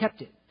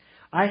kept it.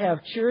 I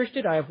have cherished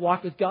it. I have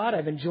walked with God.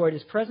 I've enjoyed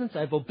His presence.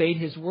 I've obeyed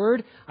His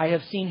Word. I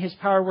have seen His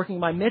power working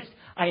in my midst.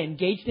 I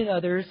engaged in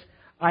others.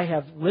 I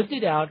have lived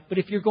it out. But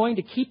if you're going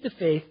to keep the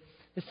faith,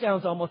 this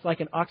sounds almost like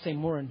an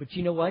oxymoron, but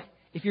you know what?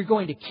 If you're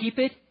going to keep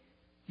it,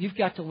 you've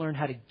got to learn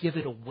how to give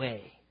it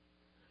away.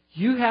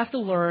 You have to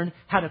learn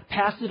how to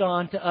pass it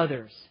on to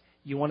others.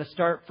 You want to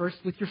start first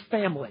with your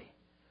family.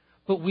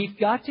 But we've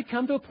got to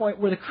come to a point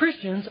where the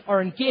Christians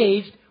are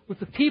engaged with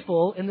the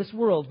people in this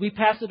world. We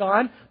pass it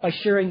on by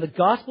sharing the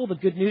gospel, the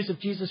good news of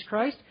Jesus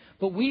Christ,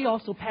 but we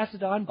also pass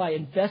it on by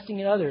investing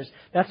in others.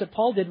 That's what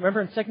Paul did.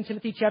 Remember in 2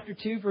 Timothy chapter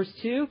 2, verse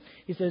 2,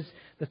 he says,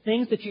 the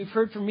things that you've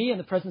heard from me in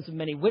the presence of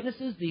many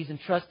witnesses, these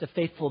entrust to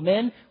faithful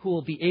men who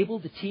will be able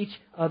to teach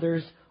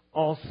others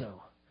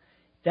also.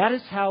 That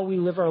is how we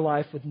live our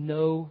life with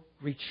no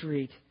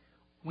retreat.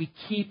 We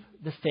keep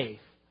the faith.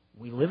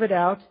 We live it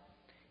out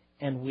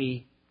and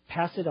we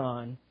pass it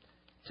on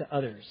to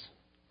others.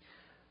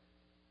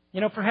 You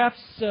know, perhaps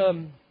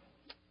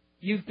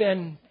you've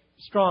been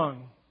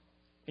strong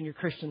in your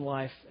Christian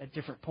life at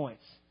different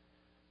points,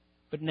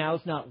 but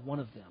now's not one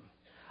of them.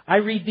 I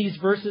read these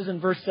verses in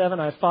verse 7,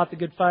 I've fought the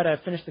good fight,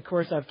 I've finished the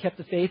course, I've kept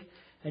the faith,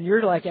 and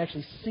you're like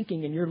actually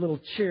sinking in your little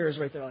chairs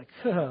right there like,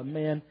 oh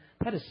man,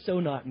 that is so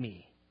not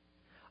me.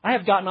 I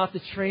have gotten off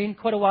the train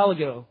quite a while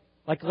ago,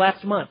 like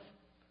last month,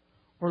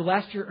 or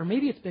last year, or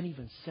maybe it's been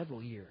even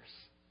several years.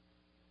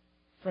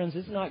 Friends,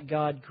 is not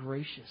God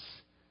gracious?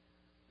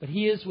 But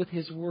He is, with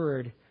His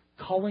Word,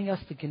 calling us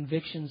to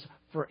convictions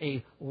for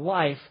a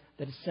life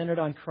that is centered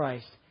on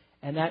Christ.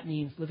 And that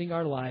means living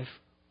our life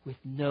with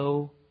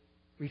no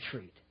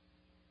retreat.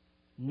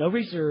 No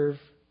reserve,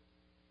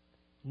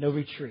 no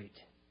retreat.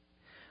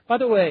 By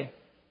the way,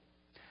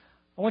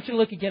 I want you to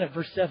look again at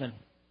verse 7.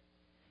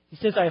 He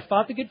says, I have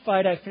fought the good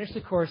fight, I have finished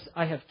the course,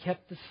 I have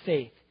kept the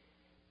faith.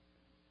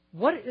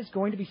 What is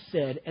going to be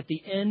said at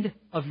the end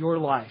of your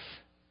life?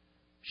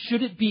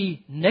 Should it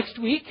be next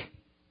week,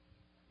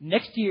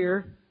 next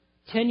year,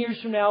 10 years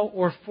from now,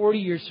 or 40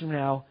 years from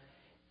now?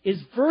 Is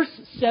verse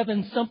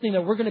 7 something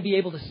that we're going to be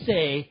able to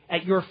say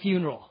at your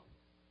funeral?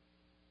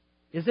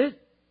 Is it?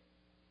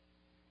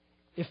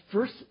 If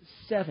verse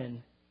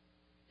 7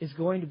 is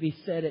going to be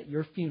said at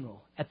your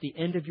funeral, at the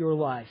end of your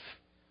life,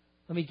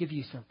 let me give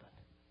you something.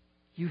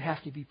 You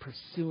have to be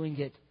pursuing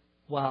it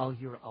while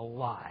you're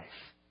alive.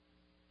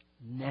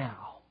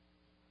 Now.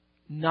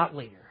 Not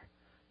later.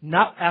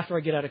 Not after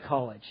I get out of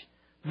college.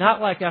 Not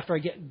like after I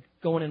get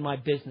going in my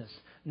business.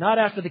 Not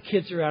after the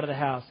kids are out of the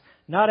house.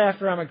 Not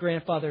after I'm a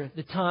grandfather.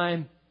 The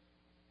time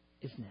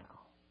is now.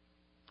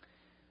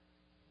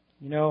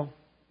 You know,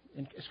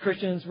 as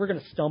Christians, we're going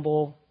to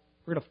stumble.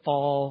 We're going to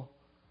fall.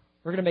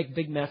 We're going to make a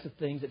big mess of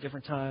things at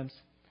different times.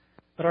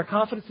 But our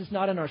confidence is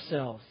not in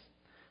ourselves.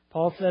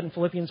 Paul said in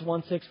Philippians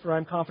 1:6, for I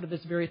am confident of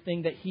this very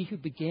thing, that he who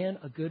began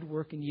a good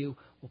work in you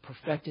will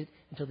perfect it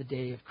until the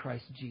day of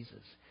Christ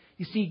Jesus.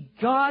 You see,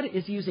 God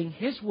is using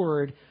His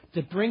Word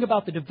to bring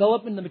about the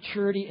development and the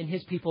maturity in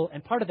His people.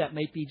 And part of that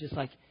might be just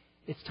like,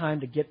 it's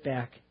time to get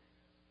back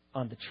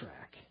on the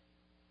track.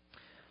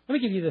 Let me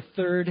give you the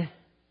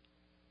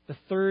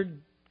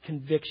third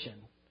conviction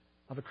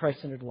of a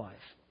Christ-centered life.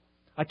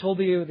 I told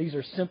you these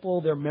are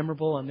simple, they're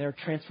memorable, and they're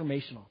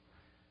transformational.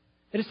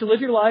 It is to live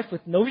your life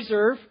with no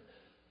reserve,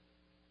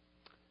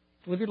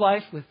 to live your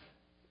life with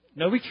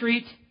no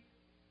retreat.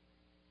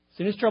 As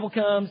soon as trouble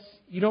comes,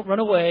 you don't run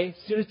away.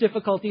 As soon as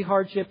difficulty,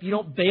 hardship, you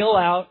don't bail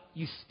out.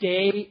 You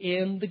stay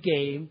in the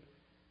game.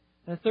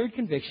 And the third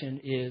conviction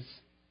is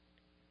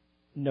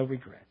no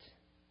regret.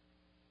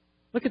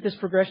 Look at this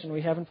progression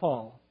we have in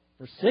Paul.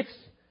 Verse 6,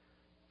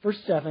 verse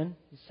 7.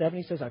 7,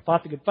 he says, I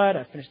fought the good fight.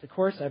 I finished the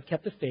course. I've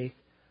kept the faith.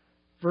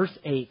 Verse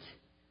 8,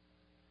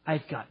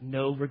 I've got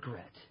no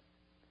regret.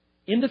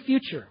 In the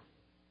future,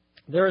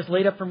 there is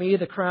laid up for me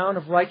the crown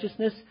of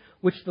righteousness,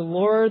 which the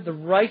Lord, the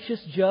righteous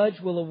judge,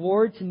 will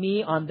award to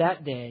me on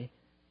that day.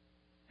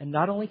 And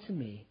not only to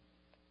me,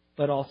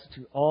 but also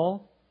to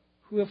all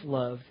who have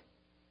loved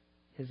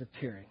His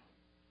appearing.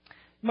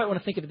 You might want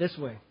to think of it this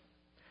way.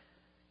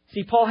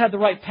 See, Paul had the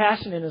right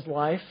passion in his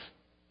life.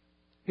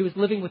 He was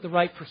living with the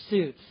right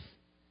pursuits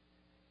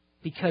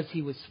because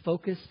he was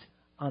focused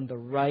on the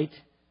right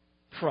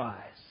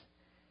prize.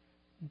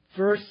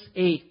 Verse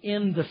 8,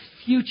 in the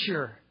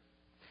future.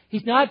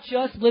 He's not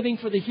just living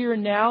for the here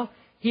and now.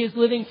 He is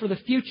living for the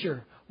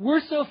future.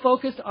 We're so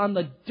focused on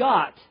the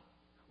dot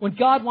when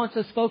God wants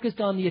us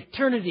focused on the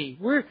eternity.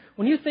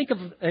 When you think of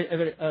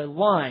a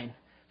line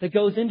that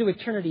goes into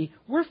eternity,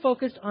 we're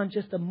focused on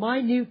just a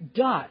minute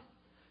dot.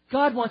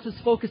 God wants us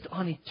focused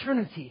on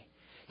eternity.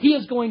 He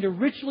is going to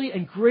richly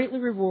and greatly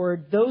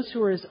reward those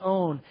who are His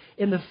own.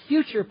 In the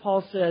future,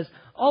 Paul says,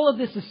 all of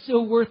this is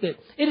so worth it.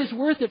 It is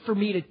worth it for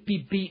me to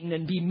be beaten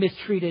and be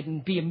mistreated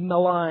and be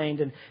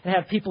maligned and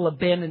have people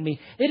abandon me.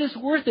 It is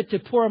worth it to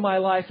pour my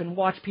life and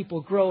watch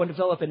people grow and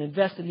develop and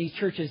invest in these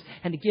churches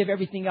and to give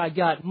everything I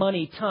got,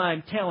 money,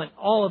 time, talent,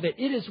 all of it.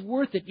 It is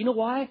worth it. You know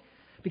why?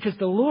 Because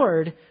the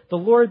Lord,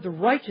 the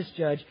righteous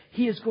judge,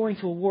 He is going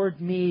to award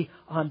me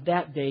on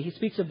that day. He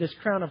speaks of this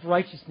crown of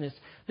righteousness.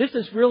 This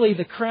is really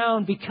the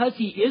crown because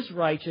He is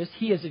righteous.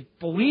 He has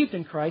believed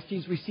in Christ.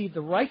 He's received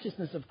the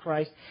righteousness of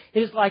Christ.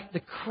 It is like the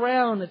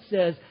crown that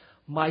says,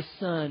 my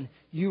son,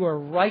 you are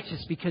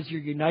righteous because you're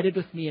united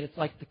with me. And it's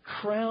like the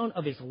crown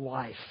of his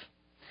life.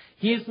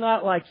 He is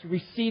not like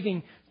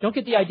receiving, don't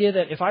get the idea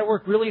that if I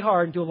work really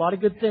hard and do a lot of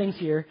good things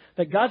here,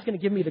 that God's going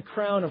to give me the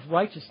crown of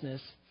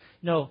righteousness.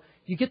 No.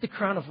 You get the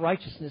crown of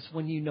righteousness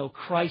when you know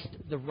Christ,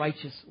 the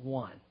righteous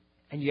one,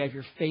 and you have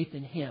your faith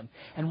in Him.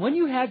 And when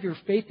you have your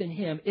faith in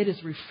Him, it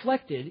is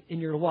reflected in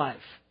your life.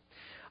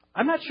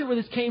 I'm not sure where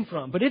this came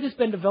from, but it has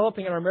been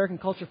developing in our American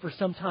culture for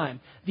some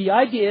time. The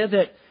idea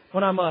that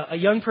when I'm a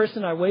young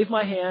person, I wave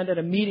my hand at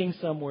a meeting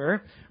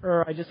somewhere,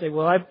 or I just say,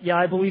 well,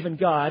 I believe in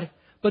God,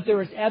 but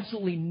there is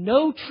absolutely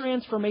no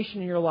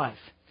transformation in your life.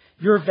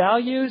 Your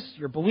values,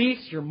 your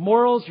beliefs, your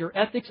morals, your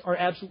ethics are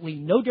absolutely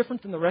no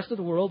different than the rest of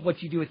the world.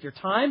 What you do with your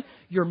time,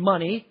 your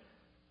money,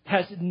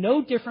 has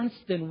no difference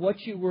than what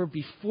you were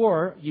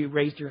before you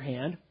raised your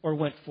hand or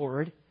went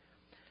forward.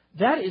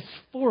 That is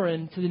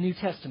foreign to the New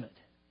Testament.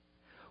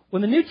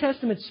 When the New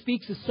Testament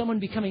speaks of someone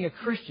becoming a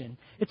Christian,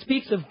 it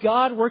speaks of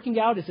God working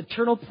out His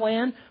eternal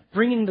plan,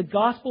 bringing the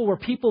gospel where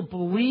people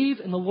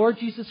believe in the Lord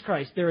Jesus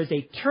Christ. There is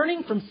a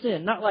turning from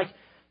sin, not like,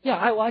 yeah,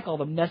 I like all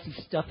the messy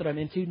stuff that I'm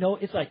into. No,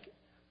 it's like,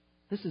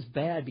 this is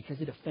bad because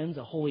it offends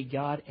a holy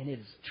God and it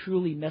is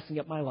truly messing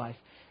up my life.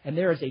 And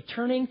there is a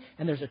turning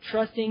and there's a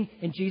trusting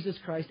in Jesus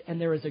Christ and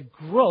there is a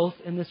growth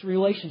in this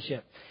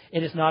relationship.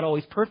 It is not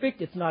always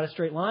perfect. It's not a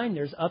straight line.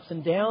 There's ups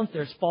and downs.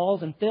 There's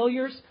falls and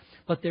failures.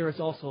 but there is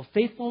also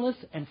faithfulness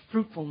and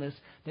fruitfulness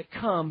that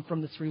comes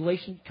from this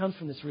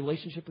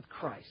relationship with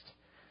Christ.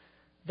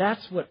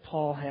 That's what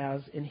Paul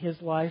has in his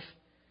life.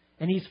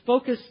 And he's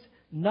focused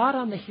not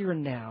on the here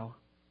and now.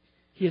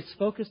 He is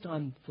focused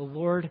on the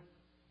Lord,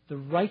 the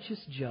righteous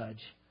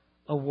judge,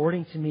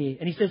 awarding to me.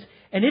 And he says,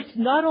 and it's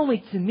not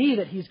only to me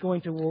that he's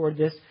going to award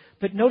this,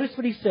 but notice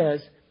what he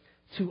says,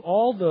 to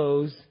all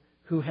those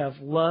who have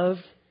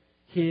loved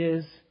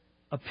his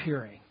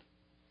appearing.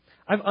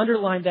 I've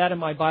underlined that in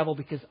my Bible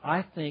because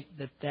I think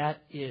that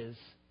that is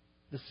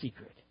the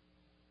secret.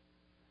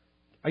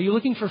 Are you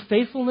looking for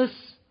faithfulness,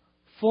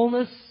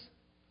 fullness,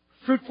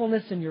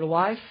 fruitfulness in your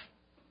life?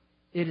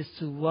 It is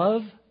to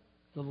love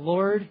the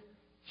Lord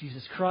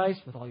Jesus Christ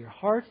with all your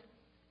heart,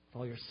 with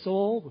all your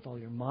soul, with all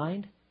your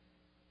mind,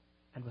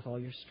 and with all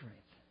your strength.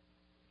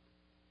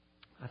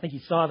 I think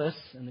you saw this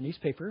in the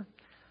newspaper.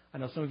 I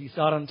know some of you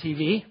saw it on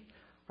TV.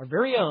 Our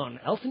very own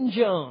Elton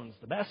Jones,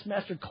 the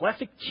Bassmaster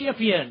Classic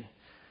champion.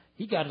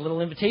 He got a little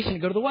invitation to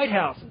go to the White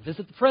House and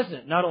visit the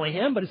president. Not only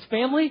him, but his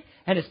family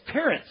and his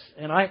parents.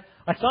 And I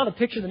saw the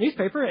picture in the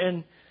newspaper,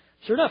 and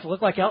sure enough, it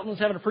looked like Elton was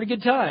having a pretty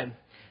good time.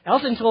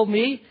 Elton told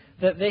me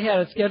that they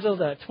had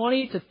scheduled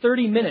 20 to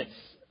 30 minutes,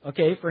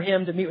 for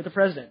him to meet with the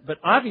president. But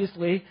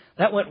obviously,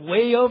 that went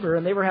way over,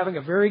 and they were having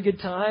a very good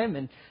time.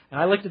 And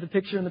I looked at the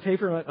picture in the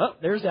paper and went, oh,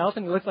 there's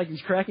Elton. He looks like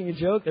he's cracking a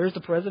joke. There's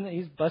the president.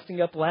 He's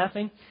busting up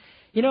laughing.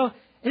 And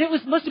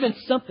it must have been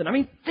something. I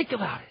mean, think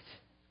about it.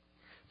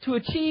 To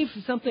achieve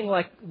something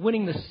like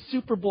winning the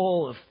Super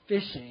Bowl of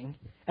fishing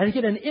and to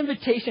get an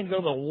invitation to go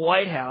to the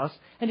White House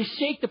and to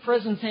shake the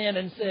president's hand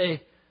and say,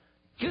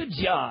 good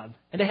job.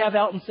 And to have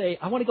Elton say,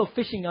 I want to go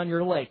fishing on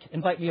your lake.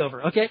 Invite me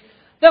over. Okay?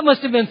 That must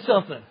have been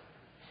something.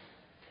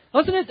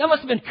 Wasn't it? That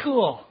must have been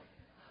cool.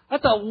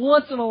 That's a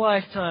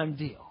once-in-a-lifetime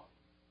deal.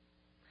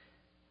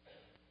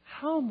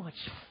 How much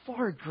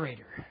far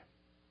greater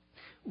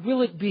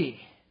will it be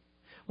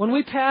when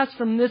we pass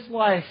from this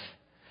life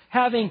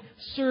having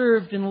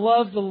served and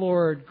loved the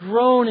Lord,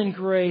 grown in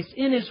grace,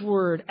 in His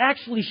Word,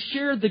 actually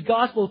shared the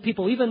gospel with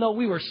people even though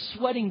we were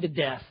sweating to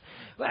death,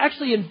 we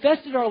actually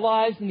invested our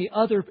lives in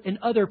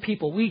other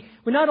people. We're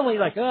not only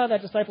like, oh,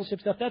 that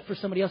discipleship stuff, that's for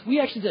somebody else. We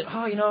actually said,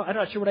 I'm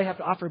not sure what I have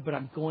to offer, but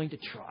I'm going to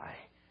try.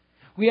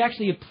 We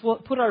actually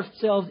put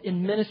ourselves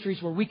in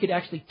ministries where we could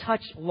actually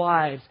touch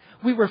lives.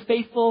 We were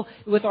faithful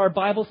with our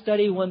Bible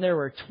study when there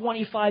were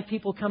 25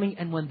 people coming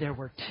and when there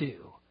were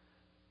 2.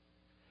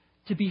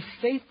 To be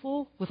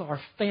faithful with our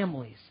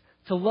families,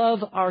 to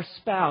love our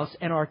spouse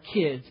and our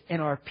kids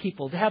and our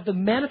people, to have the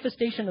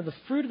manifestation of the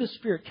fruit of the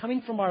Spirit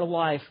coming from our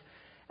life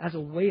as a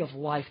way of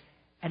life.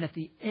 And at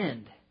the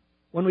end,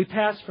 when we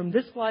pass from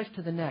this life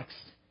to the next,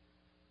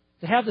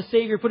 to have the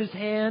Savior put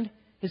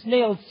His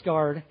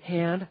nail-scarred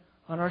hand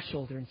on our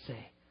shoulder and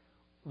say,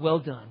 well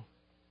done,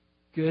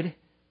 good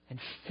and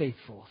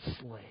faithful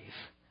slave.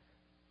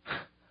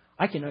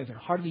 I can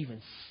hardly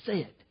even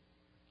say it.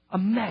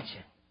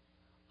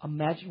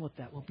 Imagine what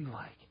that will be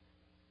like.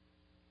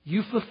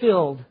 You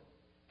fulfilled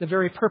the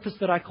very purpose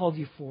that I called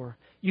you for.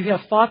 You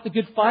have fought the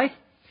good fight.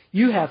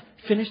 You have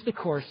finished the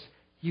course.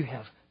 You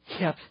have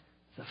kept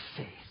the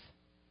faith.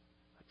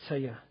 I tell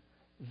you,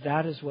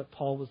 that is what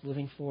Paul was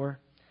living for.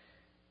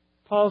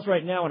 Paul's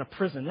right now in a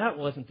prison. That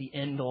wasn't the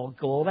end-all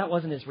goal. That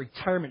wasn't his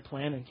retirement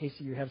plan, in case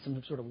you have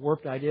some sort of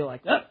warped idea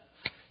like,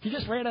 he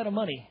just ran out of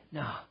money.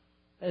 No,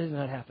 that has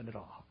not happened at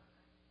all.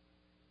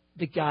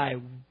 The guy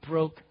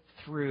broke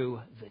through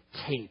the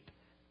tape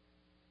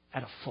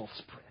at a full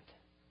sprint.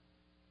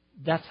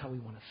 That's how we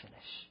want to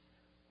finish.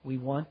 We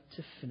want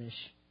to finish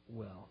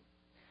well.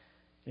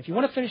 And if you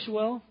want to finish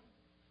well,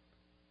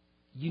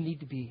 you need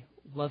to be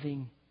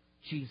loving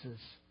Jesus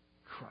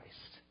Christ.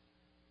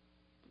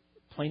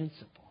 Plain and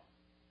simple.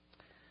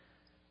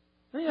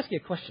 Let me ask you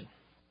a question.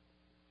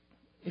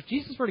 If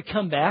Jesus were to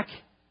come back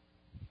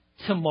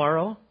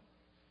tomorrow,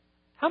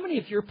 how many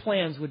of your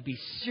plans would be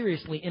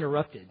seriously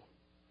interrupted?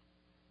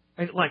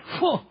 Like,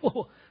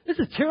 whoa, this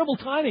is terrible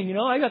timing.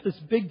 I got this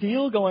big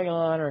deal going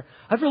on, or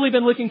I've really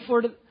been looking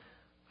forward to.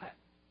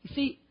 You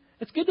see,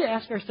 it's good to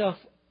ask ourselves,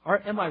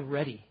 am I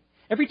ready?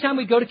 Every time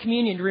we go to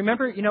communion,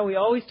 remember, we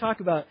always talk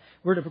about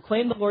we're to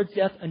proclaim the Lord's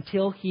death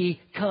until He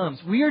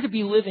comes. We are to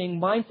be living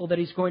mindful that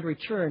He's going to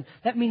return.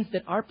 That means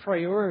that our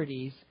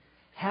priorities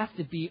have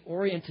to be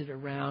oriented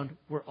around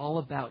we're all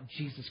about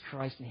Jesus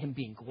Christ and Him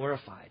being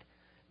glorified,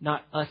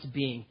 not us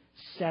being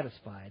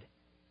satisfied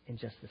in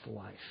just this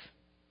life.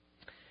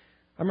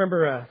 I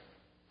remember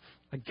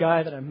a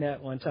guy that I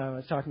met one time. I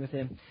was talking with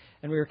him,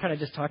 and we were kind of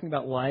just talking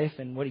about life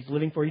and what he's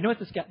living for. You know what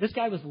this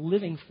guy was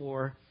living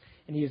for?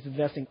 And he was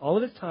investing all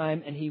of his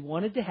time, and he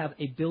wanted to have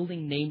a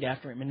building named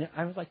after him. And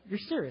I was like, "You're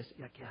serious?"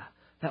 He's like, yeah.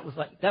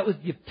 That was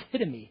the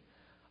epitome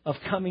of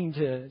coming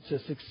to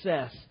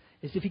success.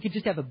 Is if he could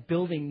just have a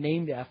building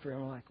named after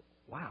him. I'm like,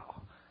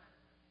 wow.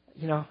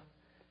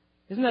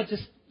 Isn't that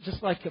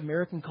just like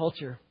American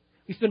culture?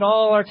 We spend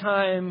all our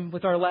time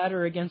with our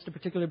ladder against a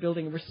particular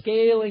building, and we're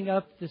scaling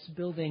up this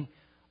building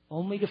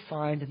only to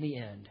find in the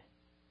end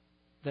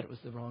that it was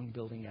the wrong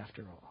building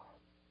after all.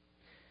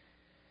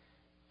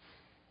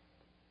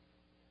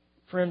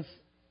 Friends,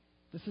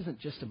 this isn't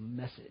just a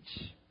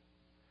message.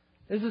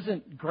 This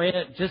isn't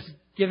Grant just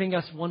giving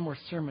us one more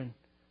sermon.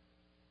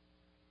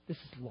 This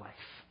is life.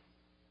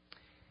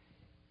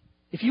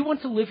 If you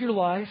want to live your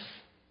life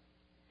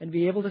and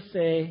be able to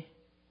say,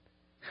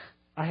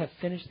 I have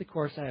finished the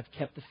course, I have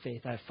kept the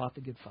faith, I have fought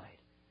the good fight,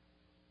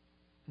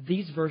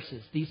 these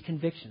verses, these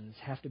convictions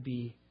have to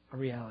be a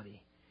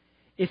reality.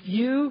 If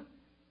you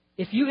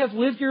have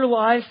lived your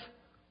life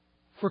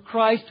for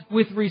Christ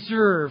with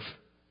reserve,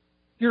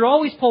 you're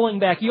always pulling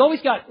back. You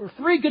always got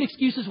 3 good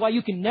excuses why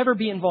you can never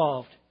be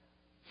involved.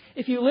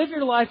 If you live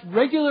your life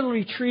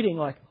regularly retreating,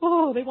 like,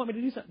 oh, they want me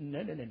to do something.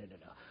 No.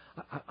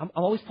 I'm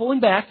always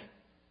pulling back.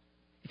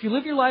 If you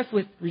live your life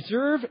with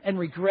reserve and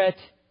regret,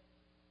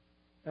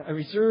 a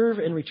reserve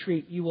and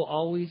retreat, you will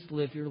always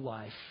live your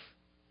life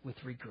with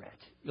regret.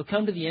 You'll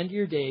come to the end of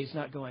your days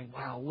not going,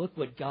 wow, look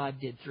what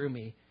God did through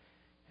me.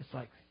 It's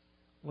like,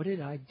 what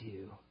did I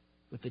do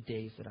with the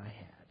days that I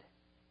had?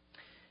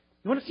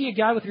 You want to see a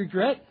guy with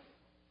regret?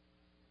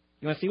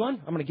 You want to see one?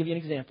 I'm going to give you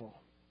an example.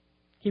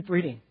 Keep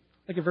reading.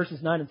 Look at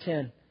verses 9 and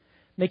 10.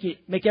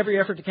 Make every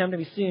effort to come to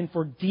me soon,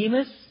 for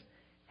Demas,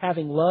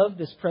 having loved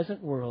this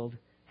present world,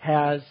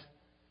 has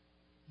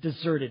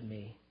deserted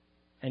me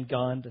and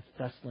gone to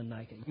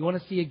Thessalonica. You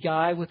want to see a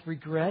guy with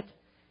regret?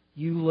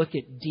 You look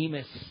at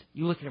Demas.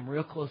 You look at him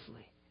real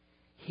closely.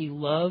 He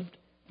loved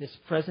this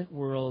present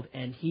world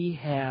and he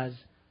has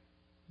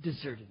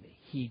deserted me.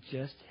 He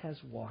just has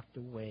walked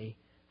away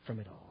from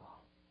it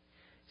all.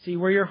 See,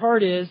 where your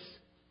heart is,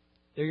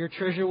 there your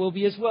treasure will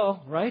be as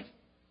well, right?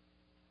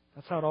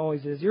 That's how it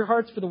always is. Your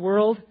heart's for the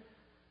world.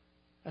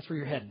 That's where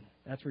you're heading.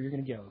 That's where you're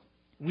going to go.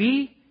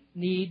 We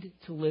need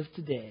to live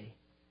today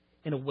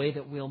in a way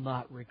that we'll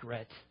not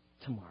regret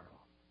tomorrow.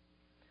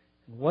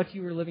 And what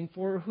you are living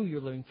for or who you're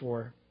living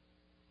for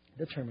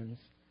determines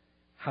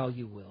how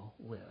you will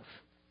live.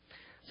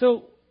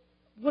 So,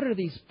 what are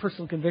these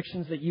personal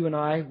convictions that you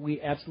and we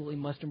absolutely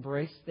must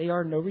embrace? They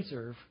are no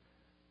reserve,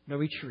 no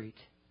retreat,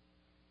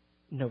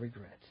 no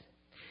regret.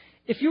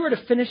 If you were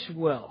to finish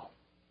well,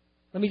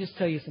 let me just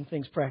tell you some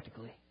things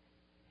practically.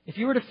 If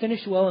you were to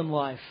finish well in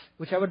life,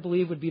 which I would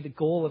believe would be the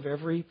goal of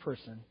every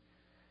person,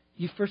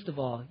 first of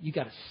all, you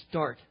got to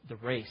start the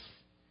race.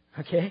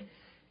 Okay?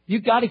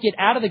 You've got to get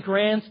out of the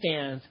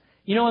grandstands.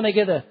 You know when they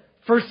get the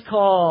first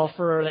call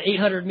for the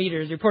 800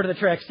 meters, report to the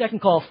track,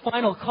 second call,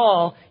 final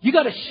call, you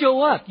got to show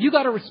up. You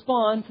got to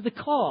respond to the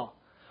call.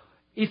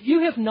 If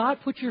you have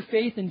not put your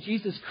faith in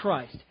Jesus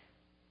Christ,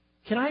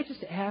 can I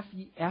just ask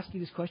you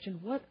this question?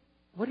 What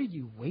are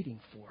you waiting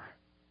for?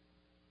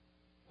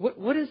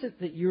 What is it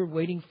that you're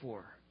waiting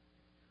for?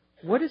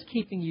 What is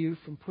keeping you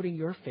from putting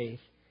your faith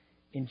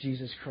in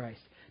Jesus Christ?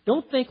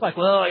 Don't think like,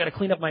 well, I got to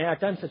clean up my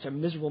act. I'm such a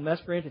miserable mess,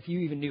 Grant, if you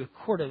even knew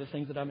a quarter of the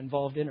things that I'm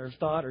involved in or have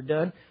thought or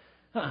done.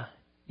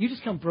 You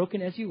just come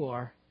broken as you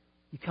are.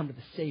 You come to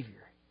the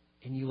Savior,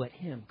 and you let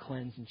Him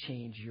cleanse and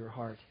change your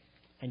heart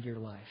and your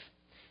life.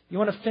 You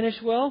want to finish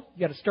well?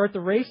 You got to start the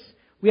race.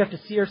 We have to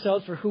see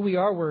ourselves for who we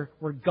are.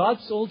 We're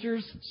God's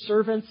soldiers,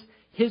 servants,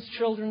 His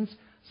children,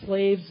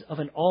 slaves of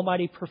an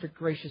almighty, perfect,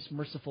 gracious,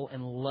 merciful,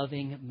 and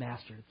loving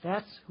Master.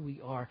 That's who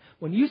we are.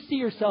 When you see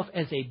yourself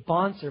as a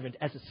bondservant,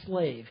 as a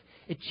slave,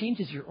 it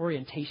changes your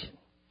orientation.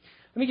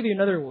 Let me give you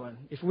another one.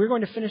 If we're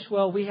going to finish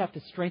well, we have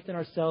to strengthen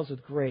ourselves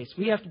with grace.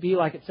 We have to be,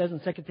 like it says in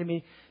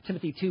 2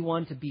 Timothy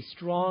 2:1, to be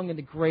strong in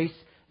the grace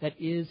that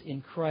is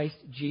in Christ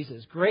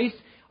Jesus. Grace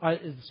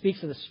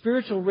speaks of the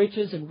spiritual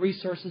riches and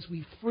resources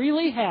we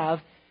freely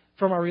have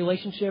from our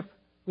relationship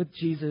with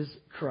Jesus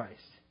Christ.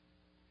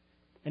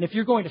 And if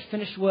you're going to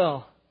finish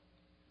well,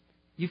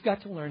 you've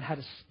got to learn how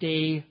to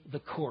stay the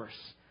course.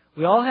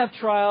 We all have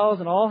trials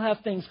and all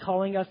have things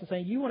calling us and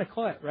saying, you want to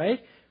quit, right?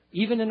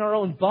 Even in our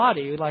own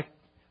body, like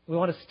we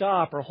want to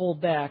stop or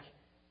hold back.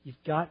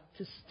 You've got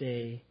to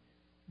stay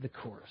the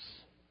course.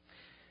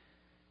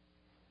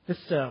 This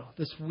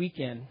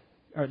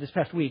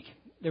past week,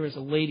 there was a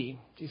lady.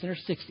 She's in her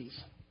 60s.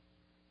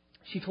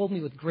 She told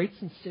me with great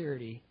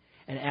sincerity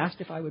and asked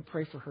if I would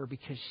pray for her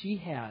because she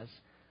has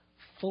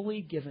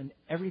fully given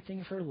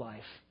everything of her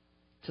life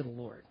to the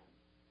Lord.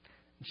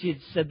 She had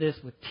said this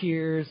with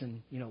tears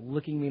and,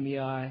 looking me in the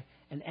eye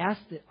and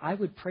asked that I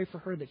would pray for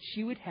her that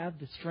she would have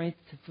the strength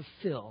to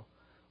fulfill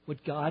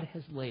what God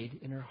has laid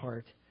in her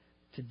heart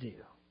to do.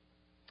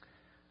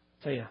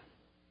 I'll tell you,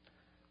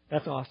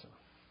 that's awesome.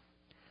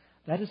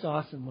 That is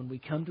awesome when we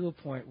come to a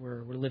point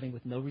where we're living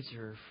with no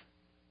reserve,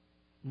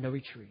 no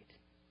retreat,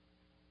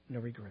 no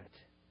regret.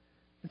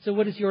 And so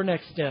what is your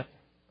next step?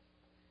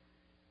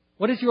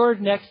 What is your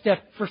next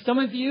step? For some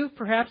of you,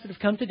 perhaps, that have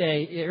come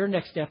today, your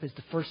next step is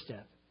the first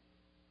step.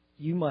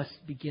 You must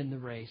begin the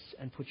race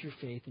and put your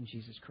faith in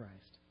Jesus Christ.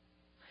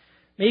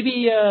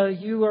 Maybe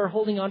you are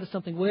holding on to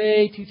something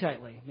way too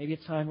tightly. Maybe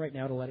it's time right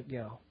now to let it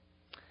go.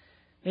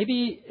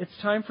 Maybe it's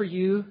time for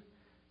you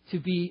to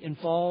be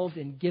involved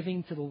in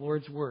giving to the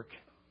Lord's work.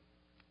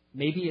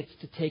 Maybe it's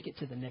to take it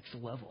to the next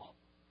level.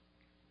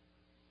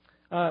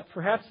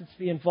 Perhaps it's to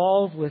be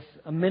involved with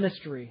a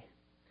ministry.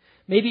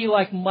 Maybe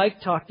like Mike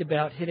talked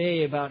about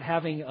today about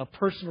having a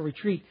personal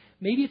retreat,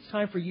 maybe it's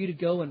time for you to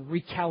go and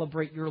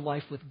recalibrate your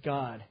life with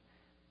God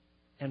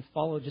and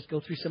just go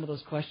through some of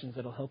those questions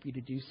that'll help you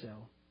to do so.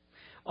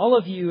 All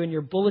of you in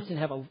your bulletin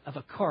have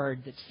a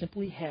card that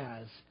simply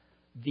has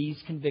these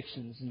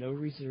convictions: no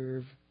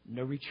reserve,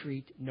 no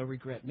retreat, no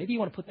regret. Maybe you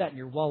want to put that in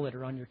your wallet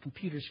or on your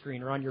computer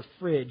screen or on your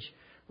fridge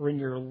or in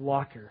your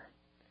locker.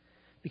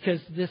 Because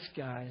this,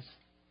 guys,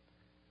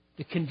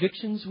 the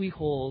convictions we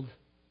hold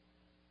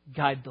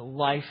guide the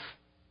life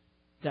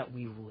that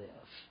we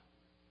live.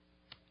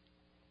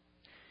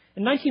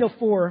 In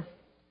 1904,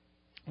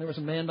 there was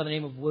a man by the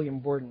name of William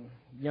Borden.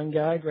 Young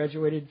guy,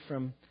 graduated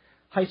from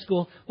high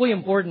school.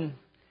 William Borden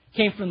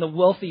came from the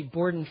wealthy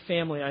Borden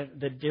family,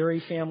 the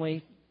dairy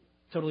family,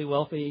 totally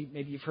wealthy.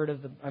 Maybe you've heard of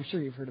I'm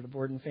sure you've heard of the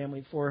Borden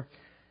family before.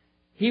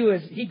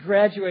 He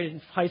graduated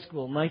in high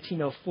school in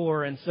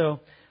 1904, and so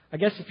I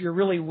guess if you're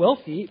really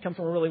wealthy, come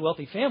from a really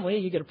wealthy family,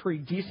 you get a pretty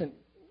decent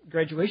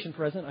graduation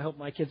present. I hope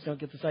my kids don't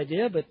get this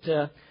idea, but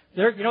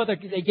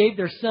they gave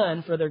their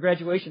son for their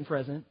graduation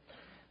present.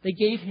 They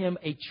gave him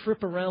a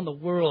trip around the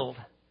world.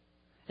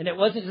 And it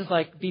wasn't just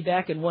like be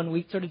back in 1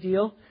 week sort of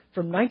deal.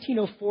 From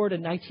 1904 to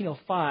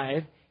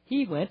 1905,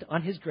 he went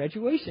on his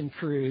graduation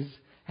cruise.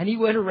 And he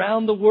went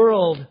around the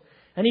world.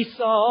 And he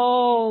saw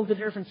all the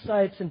different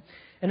sites.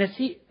 And as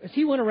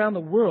he went around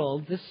the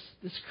world, this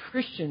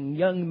Christian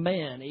young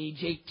man,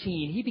 age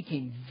 18, he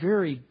became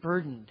very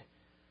burdened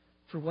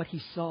for what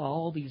he saw,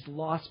 all these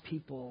lost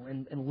people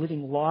and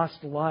living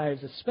lost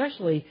lives,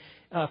 especially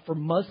for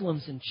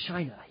Muslims in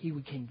China. He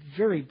became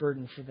very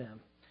burdened for them.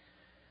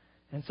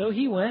 And so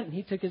he went and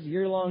he took his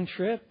year-long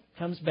trip,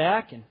 comes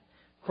back, and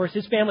of course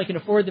his family can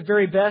afford the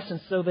very best, and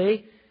so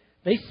they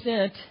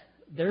sent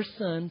their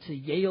son to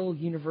Yale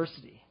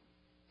University.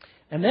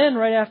 And then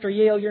right after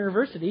Yale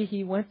University,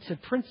 he went to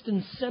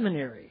Princeton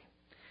Seminary.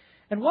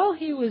 And while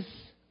he was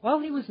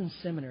in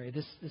seminary,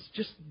 this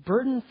just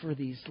burden for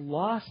these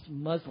lost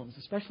Muslims,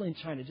 especially in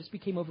China, just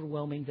became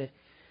overwhelming that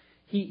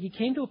he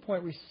came to a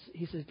point where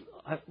he said,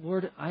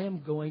 Lord, I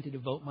am going to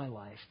devote my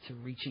life to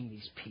reaching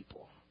these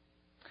people.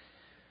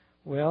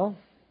 Well,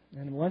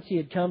 and once he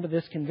had come to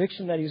this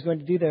conviction that he was going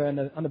to do there,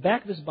 on the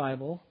back of his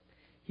Bible,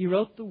 he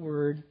wrote the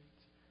word,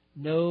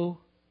 no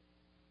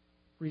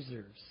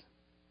reserves.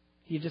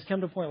 He had just come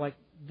to a point like,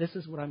 this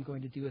is what I'm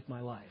going to do with my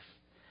life.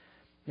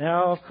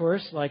 Now, of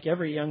course, like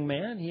every young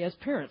man, he has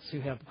parents who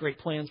have great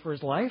plans for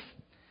his life.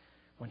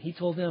 When he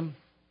told them,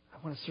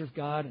 I want to serve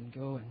God and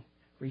go and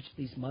reach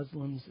these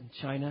Muslims in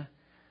China,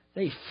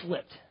 they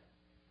flipped.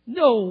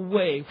 No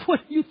way. What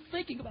are you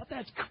thinking about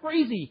that? It's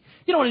crazy.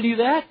 You don't want to do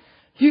that.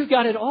 You've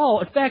got it all.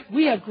 In fact,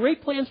 we have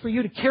great plans for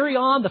you to carry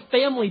on the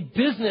family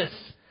business.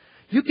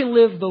 You can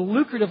live the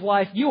lucrative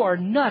life. You are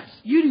nuts.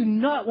 You do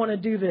not want to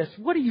do this.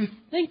 What are you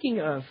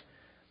thinking of?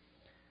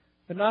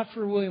 But not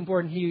for William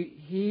Borden.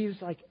 He's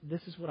like,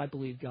 this is what I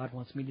believe God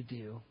wants me to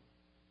do.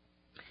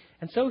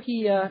 And so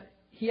he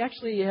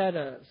actually had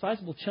a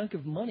sizable chunk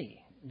of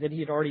money that he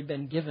had already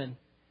been given.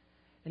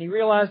 And he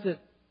realized that,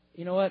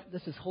 you know what,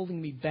 this is holding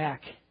me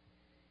back.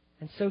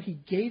 And so he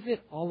gave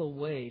it all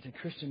away to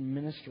Christian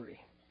ministry.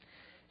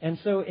 And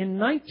so in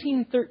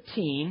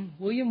 1913,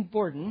 William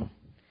Borden,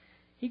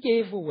 he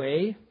gave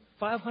away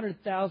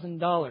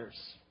 $500,000.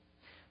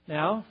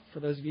 Now, for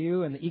those of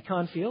you in the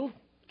econ field,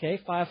 okay,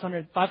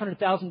 $500,000,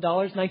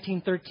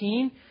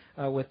 1913,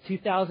 with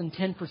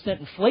 2010%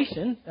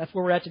 inflation. That's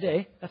where we're at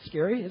today. That's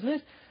scary, isn't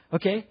it?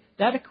 Okay,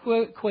 that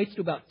equates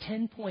to about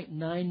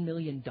 $10.9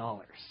 million.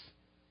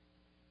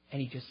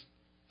 And he just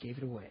gave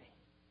it away.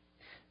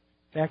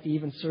 In fact, he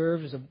even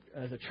served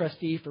as a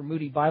trustee for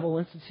Moody Bible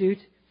Institute.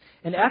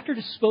 And after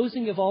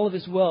disposing of all of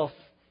his wealth,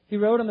 he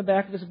wrote on the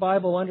back of his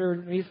Bible,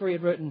 underneath where he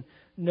had written,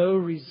 no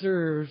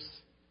reserves,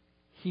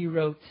 he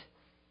wrote,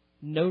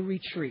 no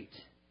retreat.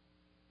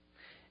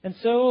 And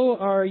so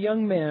our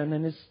young man,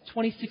 in his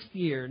 26th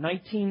year,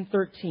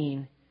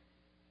 1913,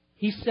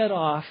 he set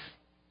off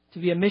to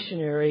be a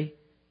missionary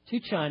to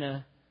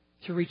China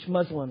to reach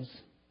Muslims.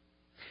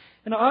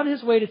 And on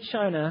his way to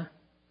China,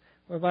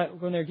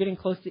 when they're getting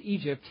close to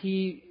Egypt,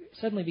 he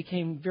suddenly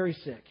became very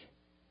sick.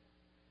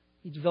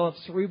 He developed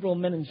cerebral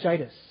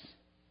meningitis.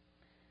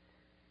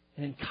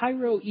 And in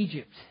Cairo,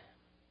 Egypt,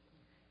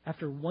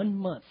 after 1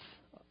 month,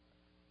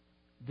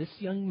 this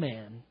young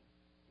man,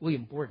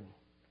 William Borden,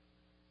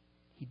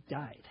 he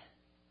died.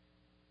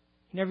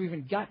 He never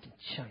even got to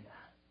China,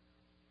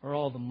 or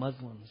all the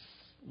Muslims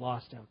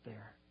lost out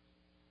there.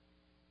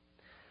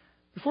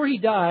 Before he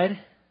died,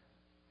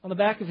 on the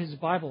back of his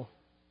Bible,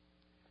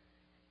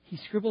 he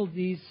scribbled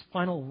these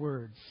final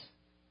words: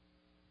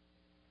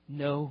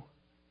 no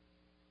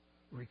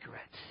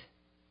regret.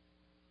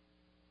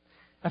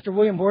 After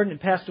William Borden had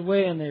passed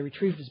away and they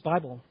retrieved his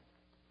Bible,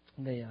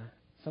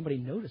 somebody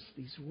noticed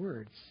these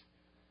words.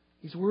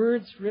 These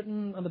words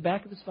written on the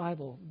back of his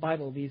Bible,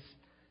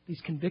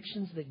 these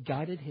convictions that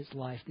guided his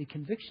life, the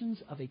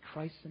convictions of a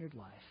Christ-centered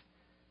life.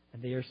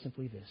 And they are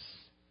simply this: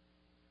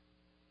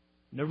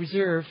 no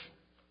reserve,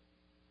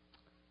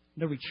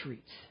 no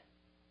retreat,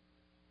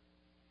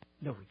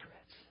 no regret.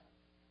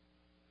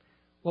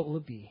 what will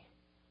it be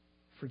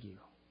for you?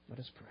 Let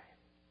us pray.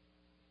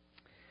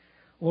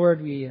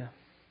 Lord, we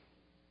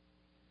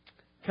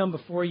come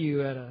before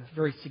you at a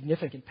very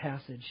significant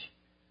passage.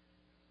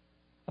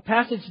 A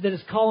passage that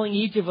is calling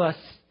each of us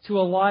to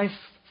a life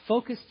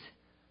focused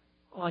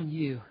on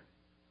you.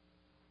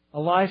 A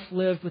life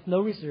lived with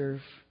no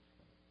reserve.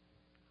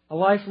 A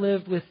life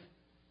lived with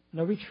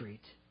no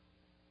retreat.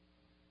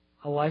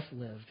 A life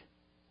lived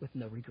with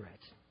no regret.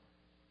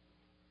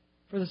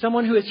 For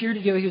someone who is here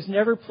today who has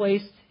never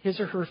placed his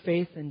or her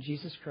faith in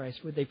Jesus Christ,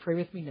 would they pray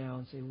with me now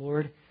and say,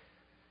 Lord,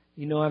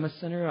 you know I'm a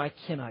sinner. I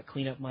cannot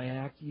clean up my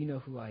act. You know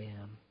who I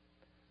am.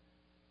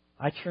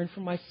 I turn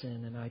from my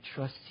sin and I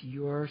trust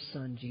your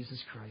Son, Jesus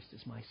Christ,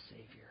 as my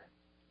Savior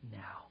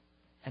now.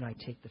 And I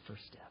take the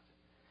first step.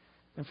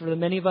 And for the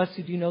many of us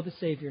who do know the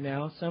Savior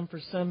now, some for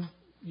some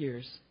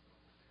years,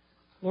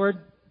 Lord,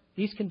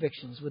 these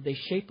convictions, would they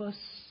shape us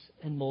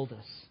and mold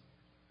us,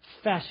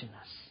 fashion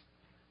us,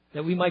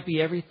 that we might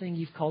be everything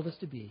you've called us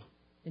to be.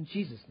 In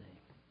Jesus'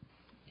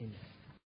 name, amen.